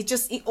love. It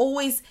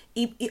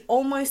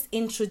almost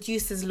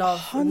introduces love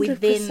 100%.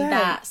 within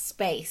that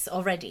space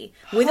already,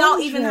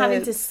 without even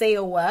having to say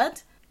a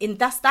word.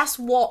 That's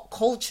what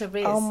culture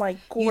is. Oh my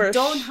gosh. You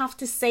don't have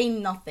to say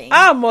nothing.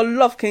 I'm a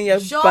love can you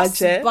just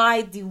budget.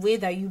 by the way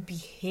that you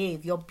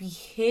behave, your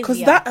behavior.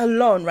 Because that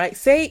alone, right?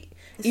 Say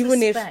it's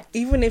even respect.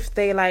 if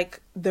they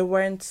they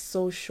weren't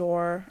so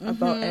sure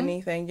about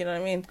anything, you know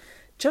what I mean?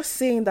 Just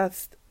saying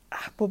that,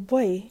 but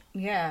boy,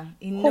 yeah,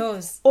 he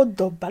knows.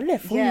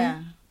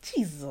 Yeah,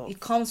 Jesus, it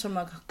comes from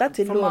a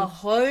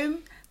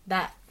home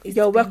that is.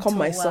 You're welcome,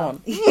 my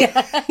son.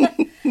 Yeah.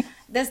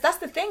 That's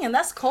the thing, and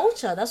that's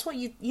culture. That's what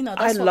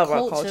that's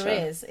what culture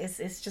is.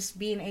 It's just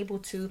being able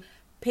to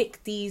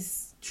pick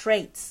these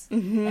traits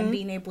and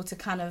being able to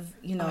kind of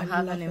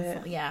have an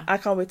I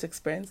can't wait to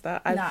experience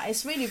that.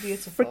 It's really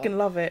beautiful. Freaking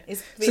love it.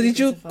 It's really so did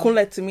beautiful. You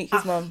collect to meet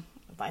his mom?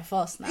 By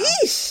force now.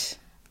 Yeesh.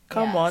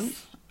 Come on.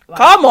 Wow.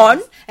 Come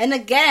on. And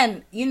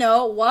again,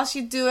 whilst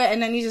you do it,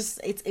 and then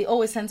it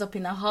always ends up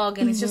in a hug,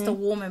 and it's just a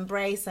warm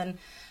embrace, and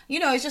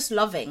it's just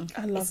loving.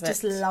 I love it. It's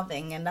just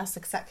loving, and that's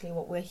exactly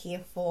what we're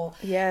here for.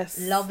 Yes.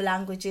 Love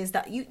languages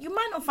that you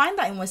might not find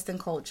that in Western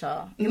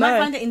culture. You might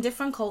find it in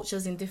different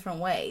cultures in different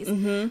ways.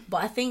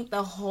 But I think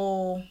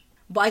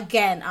but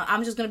again,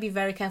 I'm just going to be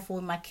very careful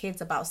with my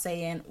kids about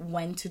saying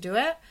when to do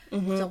it.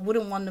 So I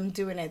wouldn't want them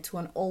doing it to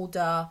an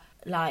older,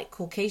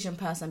 Caucasian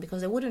person,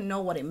 because they wouldn't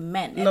know what it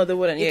meant. No, they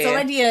wouldn't. It's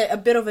already a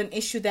bit of an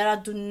issue there. I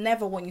do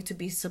never want you to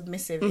be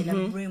submissive in a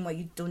room where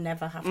you do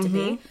never have to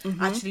be.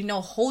 Actually,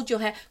 no, hold your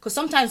hair, because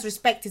sometimes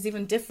respect is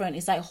even different.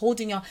 It's like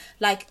holding your,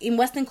 in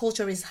Western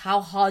culture, is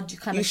how hard you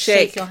kind of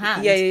shake your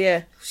hand.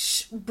 Yeah.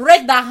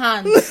 Break that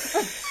hand.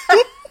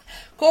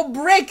 Go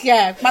break,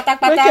 yeah. Break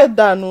it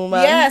down,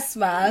 man. Yes,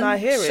 man. No, I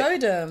hear it. Show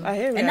them. I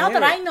hear it. And now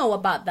that I know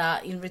about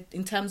that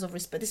in terms of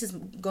respect, this is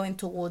going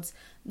towards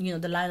the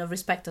line of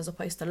respect as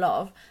opposed to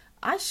love.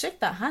 I shake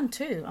that hand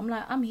too. I'm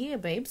like, I'm here,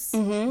 babes.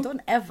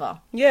 Don't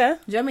ever. Yeah. Do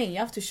you know what I mean? You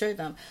have to show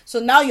them.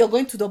 So now you're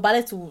going to the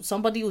ballet to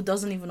somebody who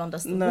doesn't even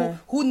understand. No.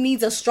 Who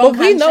needs a strong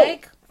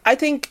handshake? I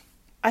think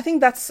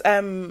that's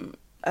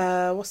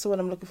what's the word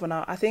I'm looking for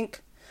now? I think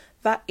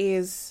that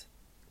is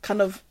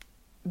kind of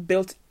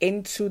built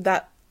into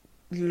that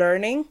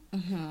learning,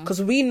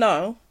 because we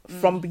know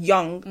from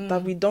young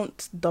that we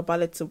don't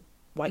double it to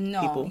white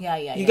people.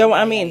 You get what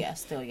I mean?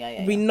 Still,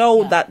 we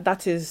know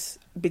that is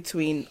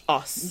between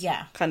us,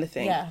 kind of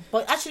thing. Yeah,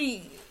 but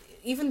actually,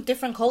 even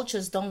different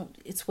cultures don't.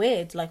 It's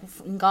weird. Like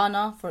in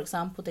Ghana, for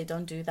example, they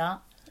don't do that.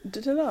 Do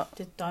they not?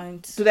 They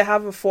don't. Do they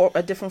have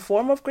a different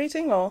form of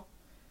greeting, or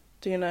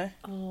do you know?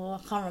 Oh,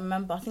 I can't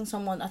remember. I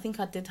think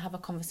I did have a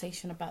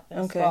conversation about this.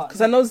 Okay,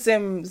 because I know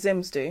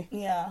Zims do.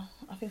 Yeah,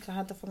 I think I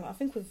had I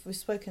think we've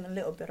spoken a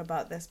little bit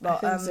about this,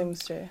 but I think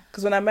Zims do.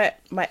 Because when I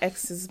met my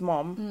ex's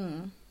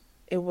mom,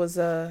 it was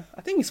I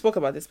think we spoke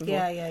about this before.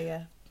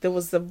 Yeah. There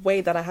was the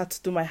way that I had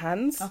to do my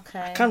hands. Okay.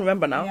 I can't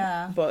remember now.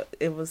 Yeah. But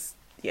it was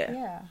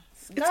Yeah.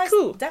 It's Guys,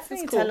 cool.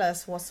 Definitely it's cool. Tell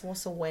us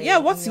what's a way. Yeah,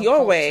 what's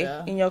your way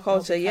in your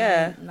culture?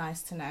 Yeah.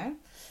 Nice to know.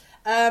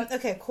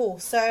 Okay, cool.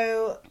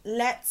 So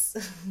let's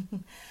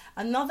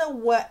another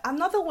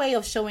way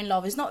of showing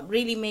love is not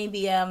really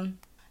maybe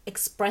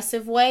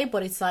expressive way,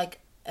 but it's like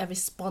a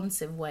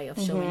responsive way of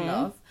showing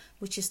love,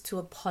 which is to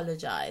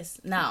apologize.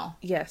 Now,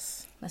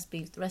 yes, let's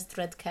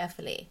tread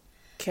carefully.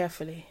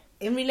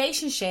 In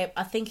relationship,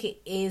 I think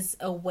it is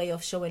a way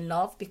of showing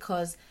love,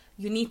 because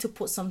you need to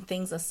put some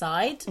things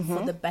aside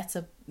for the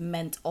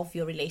betterment of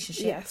your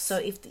relationship. Yes. So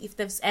if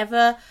there's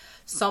ever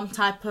some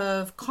type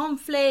of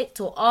conflict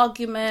or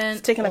argument,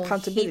 it's taking or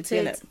accountability,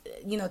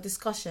 heated,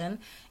 discussion,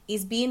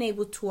 is being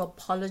able to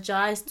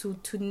apologize,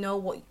 to know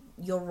what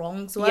your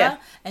wrongs were,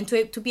 and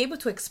to be able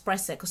to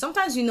express it. Because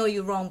sometimes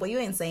you're wrong, but you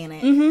ain't saying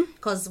it.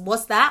 Because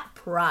what's that?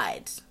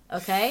 Pride.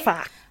 Okay?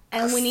 Fact.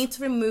 And we need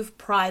to remove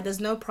pride. There's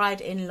no pride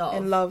in love.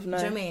 In love, no.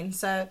 Do you know what I mean?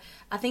 So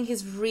I think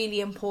it's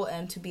really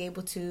important to be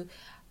able to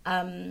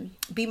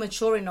be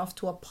mature enough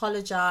to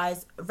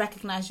apologize,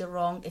 recognize your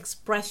wrong,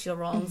 express your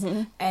wrongs,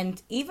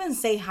 and even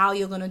say how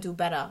you're going to do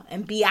better,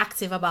 and be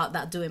active about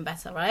that doing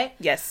better, right?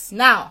 Yes.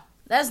 Now,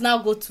 let's now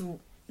go to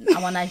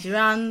our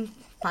Nigerian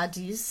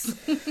parties.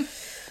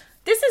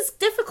 This is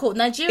difficult.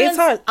 Nigerians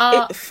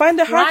find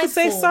it hard to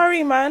say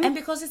sorry, man. And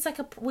because it's like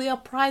we are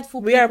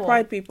prideful people. We are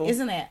pride people.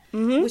 Isn't it?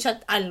 Which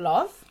I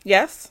love.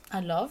 Yes.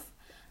 I love.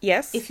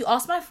 Yes. If you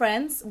ask my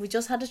friends, we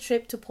just had a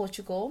trip to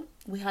Portugal.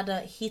 We had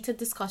a heated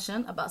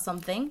discussion about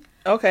something.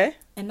 Okay.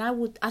 And I'm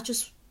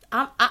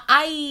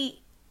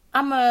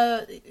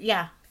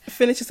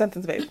Finish your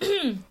sentence, babe.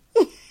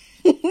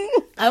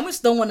 I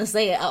almost don't want to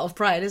say it out of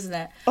pride, isn't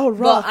it? Oh, right.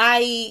 But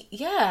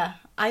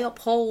I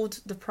uphold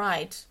the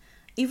pride.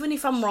 Even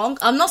if I'm wrong.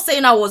 I'm not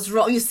saying I was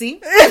wrong, you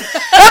see?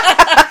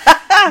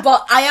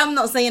 But I am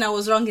not saying I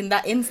was wrong in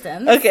that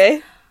instance.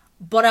 Okay.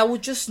 But I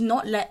would just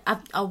not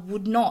I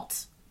would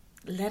not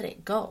let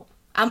it go.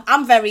 I'm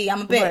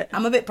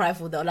a bit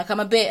prideful though. Like, I'm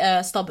a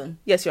bit stubborn.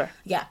 Yes, you are.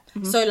 Yeah.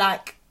 Mm-hmm. So,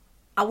 like,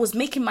 I was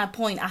making my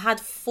point. I had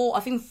four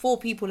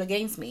people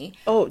against me.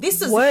 Oh,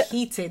 this was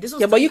heated. This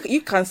was but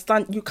you can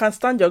stand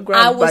your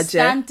ground. I was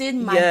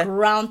standing my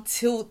ground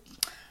till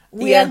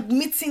we are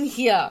meeting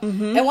here.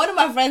 Mm-hmm. And one of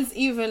my friends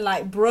even,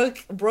 like, broke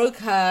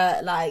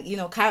her, like, you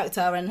know,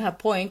 character and her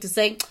point to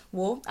say,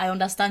 well, I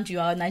understand you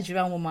are a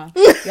Nigerian woman.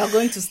 You're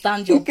going to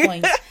stand your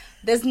point.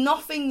 There's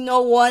nothing,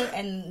 no one,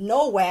 and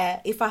nowhere.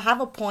 If I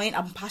have a point,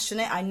 I'm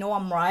passionate. I know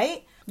I'm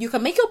right. You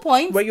can make your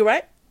point. Were you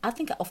right? I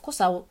think, of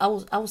course, I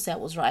would say I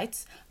was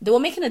right. They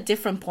were making a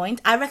different point.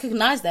 I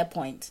recognized their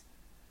point,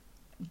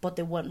 but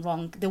they weren't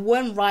wrong. They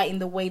weren't right in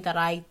the way that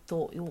I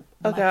thought.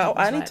 Okay,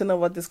 I need to know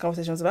what this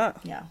conversation was about.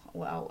 Yeah,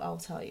 well, I'll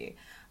tell you.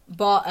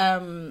 But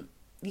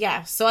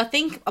yeah. So I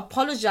think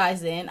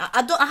apologizing.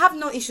 I have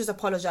no issues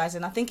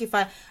apologizing. I think if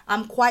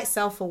I'm quite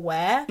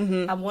self-aware.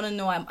 Mm-hmm. I want to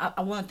know.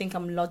 I want to think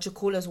I'm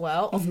logical as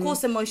well. Mm-hmm. Of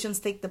course, emotions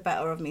take the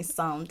better of me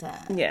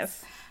sometimes.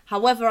 Yes.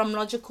 However, I'm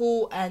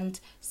logical and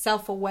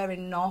self-aware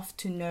enough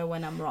to know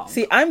when I'm wrong.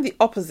 See, I'm the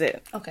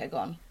opposite. Okay, go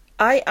on.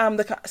 I am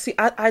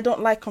I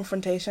don't like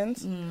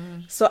confrontations.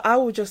 So I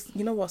will just,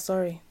 you know what,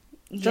 sorry.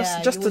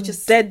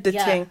 Just dead the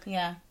thing.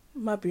 Yeah.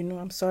 Mabino,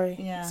 I'm sorry.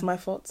 Yeah. It's my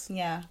fault.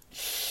 Yeah.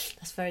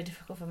 That's very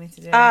difficult for me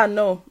to do.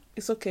 No,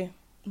 it's okay.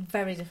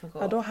 Very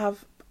difficult. I don't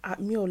have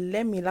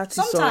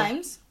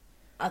sometimes,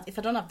 if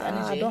I don't have the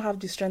energy. I don't have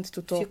the strength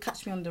to talk. If you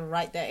catch me on the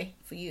right day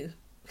for you.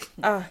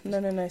 No,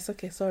 it's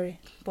okay, sorry.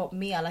 But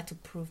me, I like to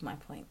prove my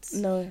points.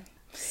 No.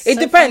 It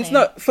depends.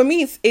 Funny. No, for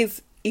me,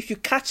 it's if you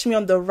catch me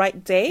on the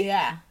right day.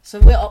 Yeah.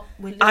 So we're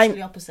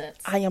literally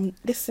opposites.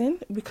 Listen,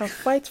 we can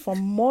fight from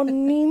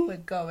morning we're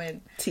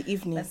going to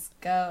evening. Let's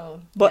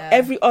go. But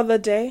every other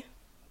day,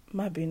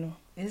 Mabino.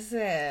 Is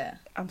it?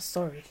 I'm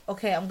sorry.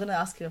 Okay, I'm gonna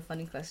ask you a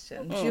funny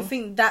question. Do you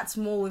think that's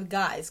more with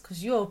guys?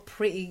 Because you're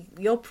pretty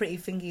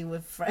thingy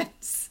with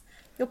friends.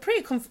 You're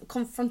pretty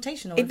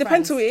confrontational. It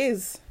depends who it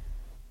is.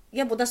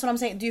 Yeah, but that's what I'm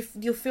saying. Do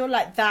you feel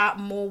like that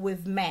more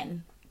with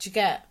men? Do you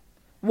get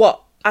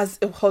what?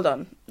 Hold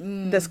on.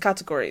 There's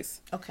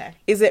categories. Okay.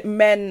 Is it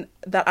men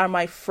that are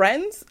my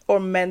friends or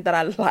men that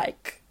I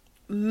like?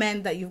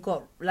 Men that you've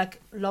got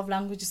like love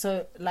languages,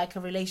 so like a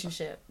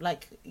relationship,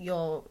 like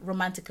you're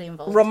romantically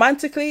involved.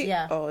 Romantically?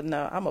 Yeah. Oh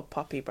no, I'm a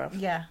puppy, bro.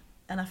 Yeah,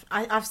 and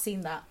I've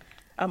seen that.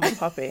 I'm a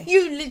puppy.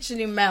 You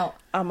literally melt.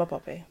 I'm a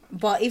puppy.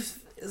 But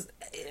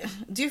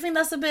do you think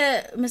that's a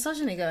bit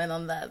misogyny going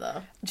on there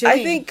though? Do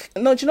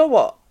you know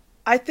what?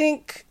 I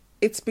think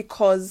it's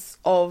because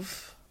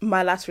of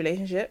my last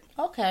relationship.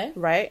 Okay.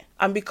 Right?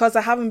 And because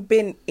I haven't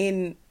been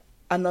in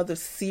another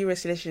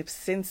serious relationship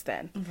since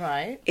then.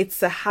 Right.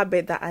 It's a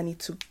habit that I need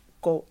to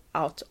go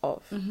out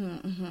of.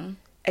 Mm-hmm, mm-hmm.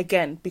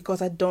 Again,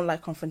 because I don't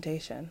like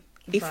confrontation.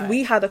 If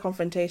we had a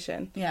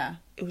confrontation,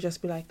 it would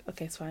just be like,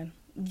 okay, it's fine.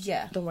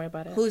 Yeah. Don't worry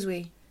about it. Who's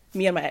we?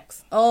 Me and my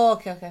ex. Oh,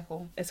 okay,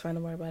 cool. It's fine,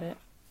 don't worry about it.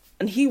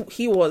 And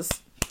he was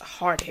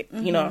hard hit,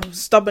 mm-hmm.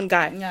 Stubborn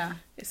guy. Yeah.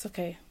 It's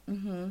okay.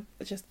 Mm-hmm.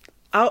 It's just,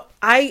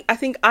 I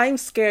think I'm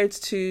scared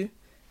to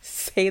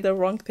say the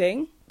wrong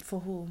thing. For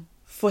who?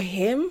 For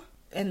him.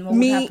 And what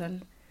would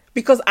happen?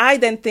 Because I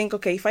then think,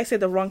 okay, if I say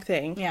the wrong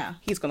thing,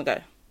 he's gonna go.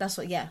 That's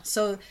what. Yeah.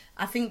 So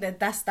I think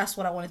that's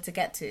what I wanted to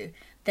get to.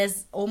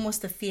 There's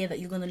almost a fear that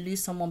you're gonna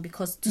lose someone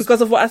because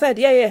of what I said.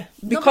 Yeah.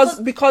 Because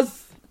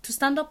to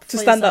stand up to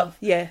for stand yourself. up.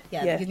 Yeah.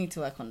 You need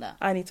to work on that.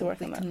 I need to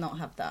work on that. We cannot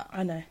have that.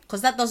 I know.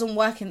 Because that doesn't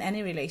work in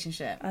any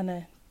relationship. I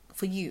know.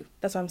 For you.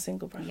 That's why I'm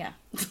single, bro. Yeah.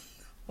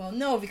 Well,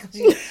 no, because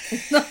you.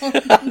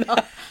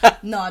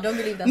 No, I don't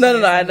believe that.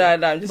 No.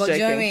 I'm just joking. Do you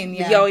know what I mean?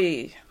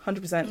 Yeah.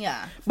 100%.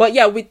 Yeah. But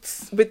yeah,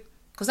 with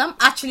because I'm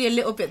actually a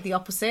little bit the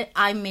opposite.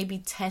 I maybe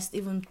test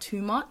even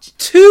too much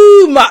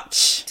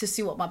to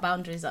see what my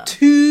boundaries are.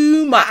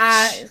 Too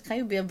much. Can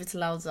you be a bit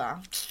louder?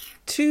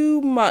 Too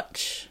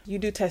much. You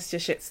do test your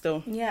shit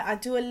still. Yeah, I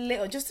do a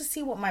little just to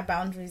see what my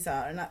boundaries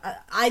are, and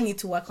I need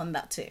to work on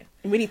that too.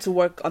 We need to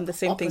work on the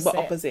same thing but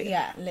opposite.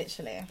 Yeah,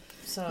 literally.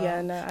 So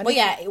yeah, no. But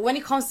yeah, when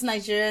it comes to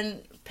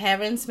Nigerian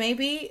parents,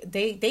 maybe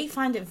they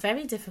find it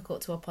very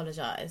difficult to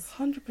apologize.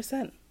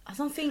 100%. I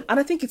don't think, and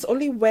I think it's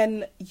only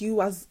when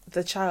you as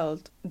the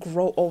child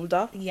grow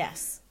older,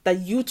 that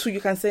you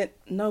can say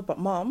no, but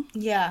mom.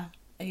 Yeah.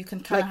 You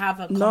can kind of have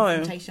a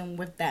confrontation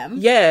with them.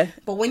 Yeah.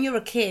 But when you're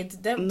a kid,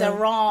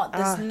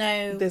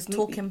 there's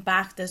talking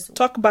back.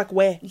 Talk back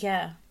where?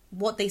 Yeah.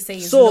 What they say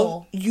is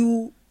law.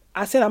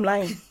 I said I'm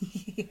lying.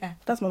 Yeah.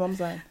 That's my mom's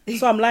line.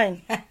 So I'm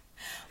lying.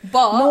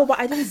 But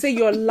I didn't say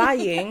you're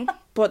lying,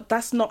 but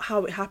that's not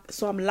how it happened.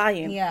 So I'm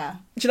lying. Yeah.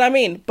 Do you know what I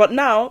mean? But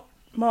now,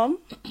 mom,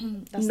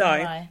 that's not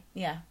right.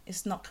 Yeah.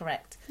 It's not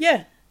correct.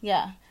 Yeah.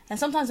 Yeah. And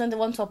sometimes when they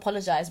want to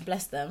apologize,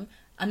 bless them,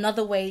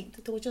 Another way,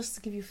 they will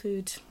just give you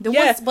food.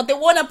 But they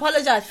won't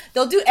apologize.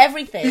 They'll do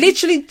everything.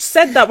 Literally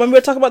said that when we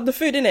were talking about the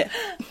food, innit?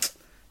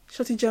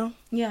 Shorty Joe.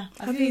 Yeah.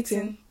 Have you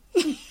eaten?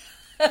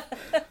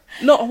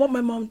 No, what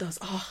my mom does.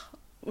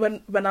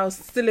 When I was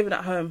still living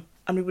at home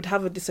and we would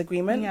have a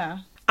disagreement. Yeah.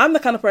 I'm the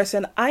kind of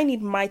person, I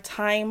need my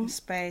time,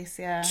 space,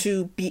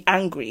 to be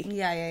angry.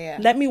 Yeah.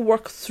 Let me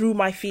work through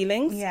my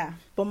feelings. Yeah.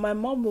 But my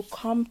mom will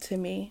come to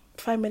me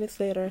 5 minutes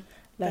later,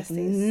 like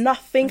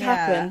nothing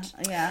happened.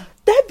 Yeah.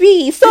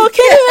 Debbie, so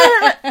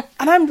okay.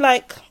 And I'm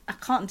like, I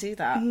can't do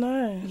that.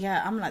 No.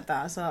 Yeah, I'm like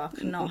that, so I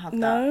cannot have that.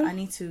 No. I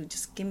need to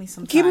just give me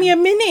some time. Give me a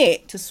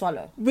minute to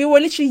swallow. We were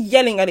literally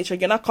yelling at each other.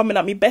 You're not coming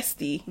at me,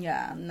 bestie.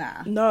 Yeah,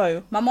 nah.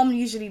 No. My mom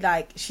usually,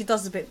 like, she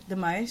does a bit the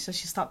most, so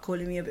she start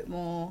calling me a bit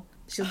more.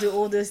 She'll do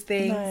all those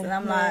things, and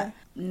I'm like,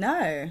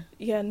 no.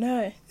 Yeah,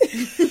 no.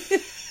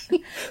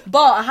 But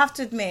I have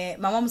to admit,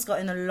 my mom's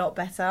gotten a lot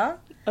better.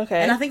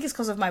 Okay. And I think it's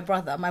because of my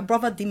brother. My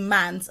brother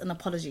demands an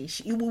apology.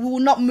 We will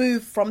not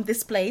move from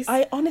this place.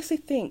 I honestly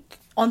think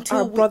until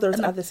our brothers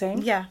are the same.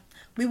 Yeah.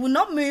 We will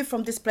not move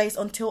from this place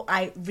until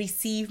I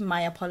receive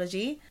my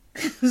apology.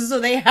 So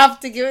they have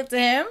to give it to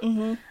him.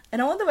 Mm-hmm.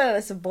 And I wonder whether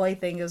it's a boy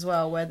thing as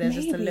well, where they're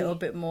just a little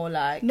bit more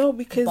like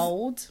because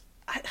bold.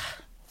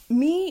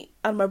 Me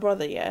and my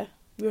brother,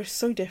 we are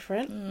so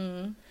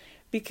different.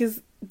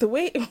 Because the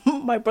way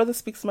my brother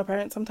speaks to my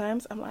parents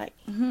sometimes, I'm like,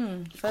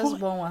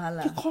 Firstborn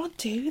wahala. You can't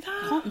do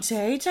that. Can't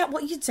do that.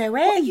 What are you doing?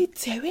 What are you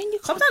doing?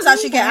 Sometimes I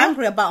actually get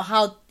angry about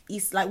how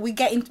it's like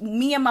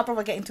me and my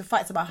brother get into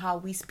fights about how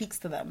we speaks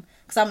to them.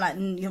 Because I'm like,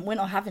 we're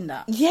not having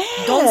that. Yeah.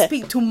 Don't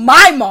speak to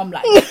my mom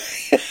like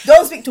that.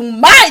 Don't speak to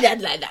my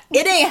dad like that.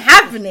 It ain't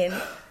happening.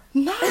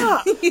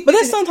 Nah. But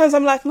then sometimes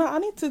I'm like, I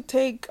need to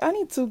take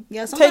some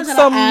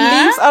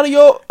leaves out of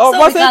your,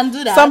 or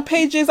some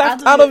pages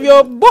out of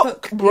your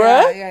book,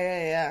 bruh.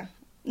 Yeah.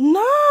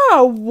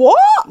 Nah,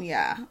 what?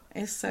 Yeah,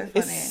 it's so funny.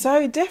 It's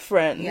so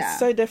different. Yeah. It's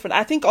so different.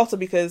 I think also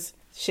because,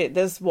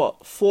 there's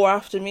 4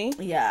 after me.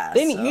 Yeah.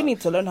 You need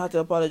to learn how to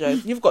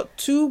apologize. You've got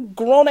 2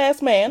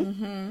 grown-ass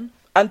men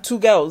and 2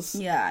 girls.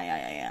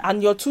 Yeah.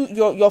 And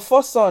your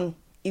first son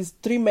is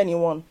 3 men in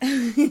one.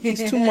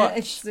 He's too much.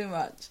 It's too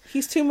much.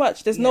 He's too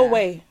much. There's no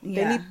way.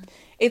 I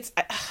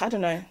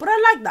don't know. But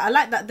I like that. I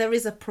like that there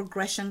is a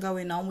progression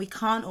going on. We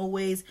can't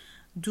always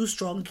do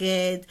strong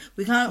kid.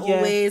 We can't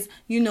always,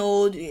 and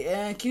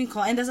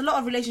there's a lot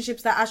of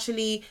relationships that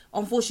actually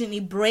unfortunately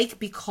break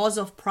because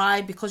of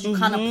pride, because you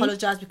can't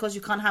apologize, because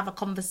you can't have a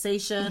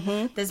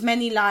conversation. There's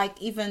many, like,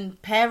 even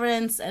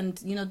parents and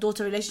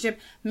daughter relationship,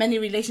 many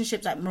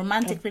relationships, like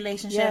romantic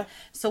relationship.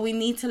 So we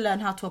need to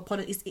learn how to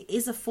apologize. It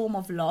is a form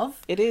of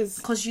love. It is,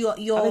 because you're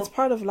and it's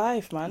part of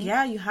life, man.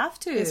 Yeah, you have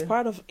to. It's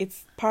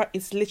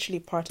literally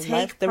part of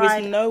life. There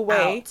is no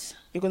way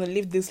you're going to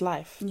live this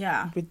life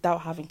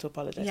without having to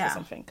apologize for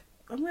something.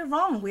 And we're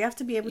wrong. We have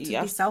to be able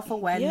to be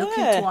self-aware, look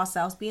into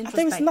ourselves, be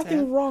introspective. I think there's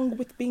nothing wrong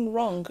with being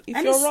wrong.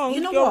 If you're wrong,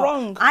 you're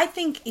wrong. I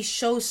think it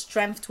shows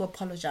strength to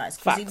apologize,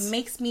 because it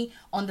makes me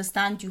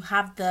understand you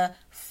have the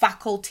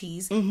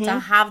faculties to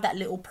have that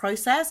little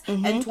process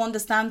and to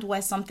understand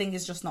where something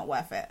is just not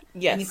worth it.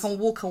 Yes. And you can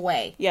walk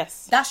away.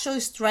 Yes. That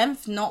shows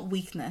strength, not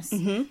weakness.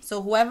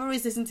 So whoever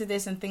is listening to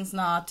this and thinks,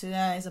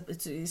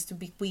 is to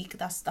be weak,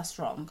 that's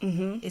wrong.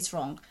 It's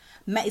wrong.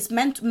 It's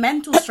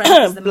mental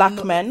strength is the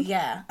black men.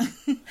 Yeah.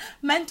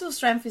 Mental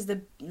strength is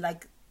the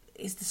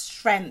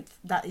strength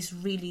that is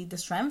really the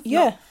strength.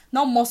 Yeah.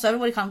 Not muscle.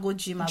 Everybody can go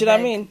gym. Do you know what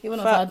I mean? Even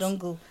if I don't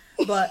go.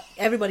 But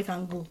everybody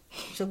can go.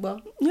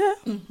 Shugba? Yeah.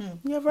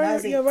 You're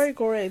very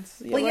correct.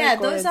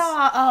 Those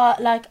are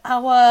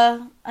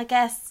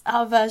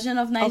our version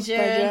of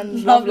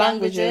Nigerian love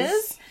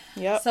languages.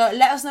 Yep. So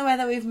let us know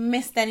whether we've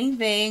missed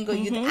anything, or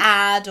you'd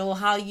add, or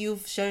how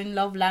you've shown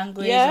love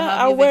language.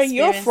 And where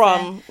you're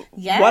from.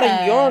 Yeah. What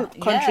are your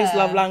country's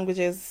love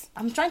languages?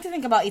 I'm trying to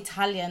think about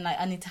Italians,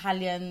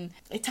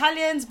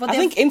 but I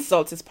think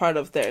insult is part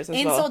of theirs as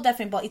well. Insult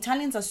definitely, but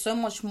Italians are so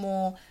much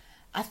more.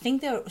 I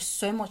think they're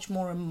so much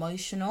more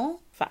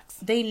emotional. Facts.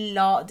 They're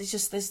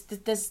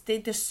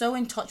so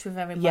in touch with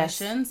their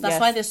emotions. That's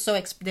why they're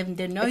so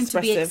they're known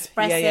to be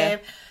expressive. Yeah.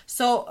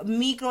 So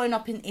me growing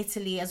up in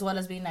Italy as well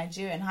as being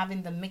Nigerian,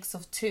 having the mix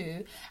of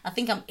two, I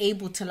think I'm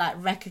able to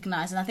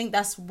recognize, and I think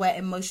that's where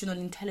emotional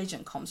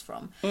intelligence comes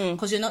from,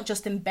 because you're not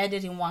just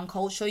embedded in one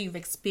culture, you've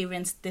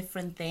experienced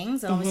different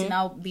things. And obviously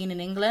now being in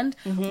England,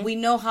 we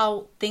know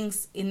how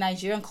things in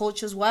Nigerian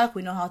cultures work,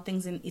 we know how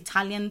things in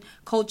Italian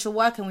culture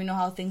work, and we know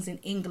how things in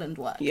England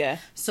work. Yeah.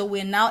 So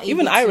we're now able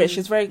even Irish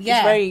is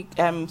very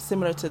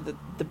similar to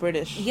the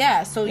British.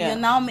 Yeah, so you're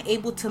now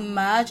able to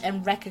merge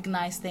and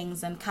recognize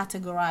things and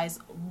categorize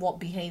what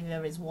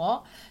behavior is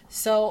what.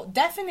 So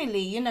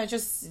definitely,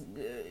 just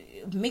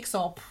mix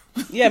up.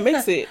 Yeah,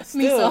 mix it.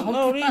 Still, mix up.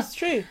 No, it's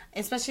true.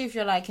 Especially if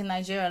you're in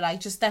Nigeria,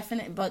 just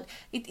definitely. But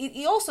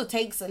it also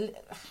takes, a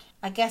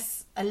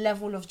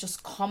level of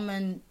just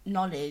common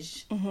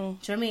knowledge. Do you know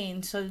what I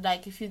mean? So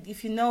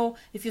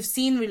if you've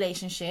seen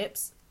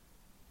relationships,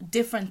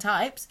 different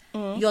types,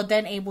 you're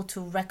then able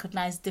to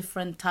recognize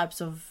different types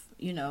of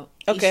issues.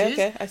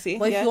 Okay, I see.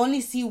 But if you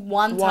only see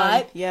one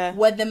type,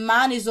 where the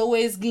man is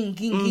always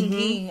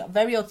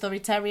very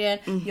authoritarian,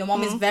 your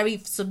mom is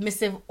very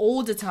submissive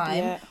all the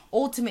time,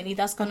 ultimately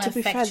that's going to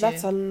affect you.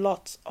 That's a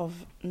lot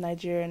of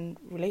Nigerian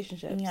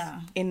relationships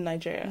in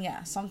Nigeria.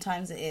 Yeah,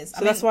 sometimes it is.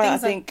 So that's why I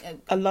think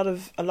a lot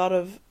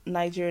of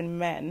Nigerian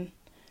men,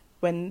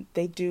 when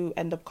they do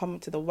end up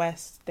coming to the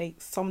West,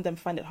 some of them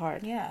find it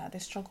hard. Yeah, they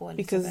struggle a little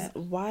because bit.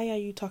 Why are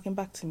you talking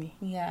back to me?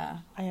 Yeah,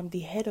 I am the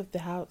head of the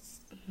house.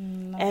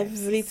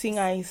 Everything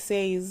I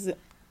say is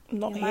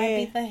not you here.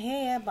 Might be the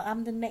hair, but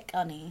I'm the neck,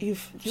 honey. You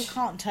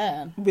can't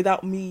turn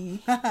without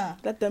me.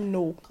 Let them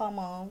know. Come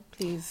on,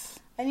 please.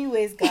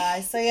 Anyways,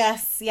 guys. So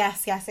yes.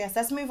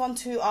 Let's move on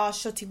to our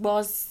shorty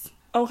boss.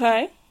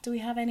 Okay. Do you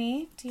have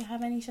any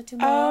shorty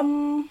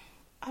boss?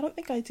 I don't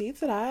think I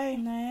did I?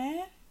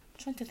 No.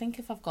 Trying to think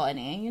if I've got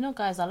any.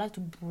 Guys, I like to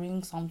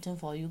bring something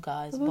for you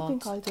guys. I don't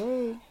think I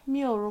do.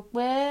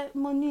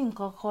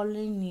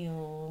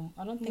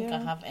 I don't think I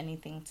have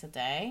anything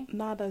today.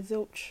 Nada,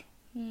 zilch.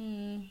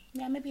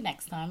 Yeah, maybe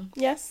next time.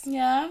 Yes.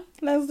 Yeah.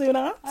 Let's do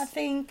that. I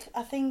think,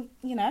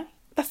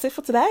 That's it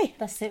for today.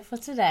 That's it for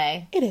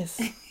today. It is.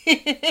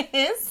 It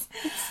is.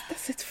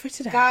 That's it for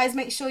today. Guys,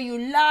 make sure you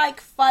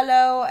like,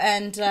 follow,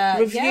 and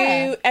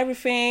review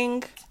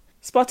everything.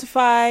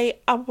 Spotify,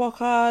 Apple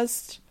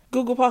Podcast,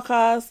 Google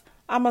Podcast,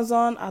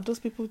 Amazon. Are those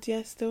people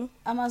there still?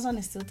 Amazon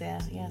is still there.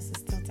 Yes,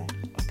 it's still there.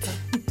 Okay.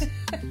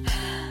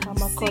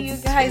 See you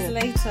guys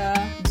later.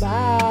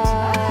 Bye.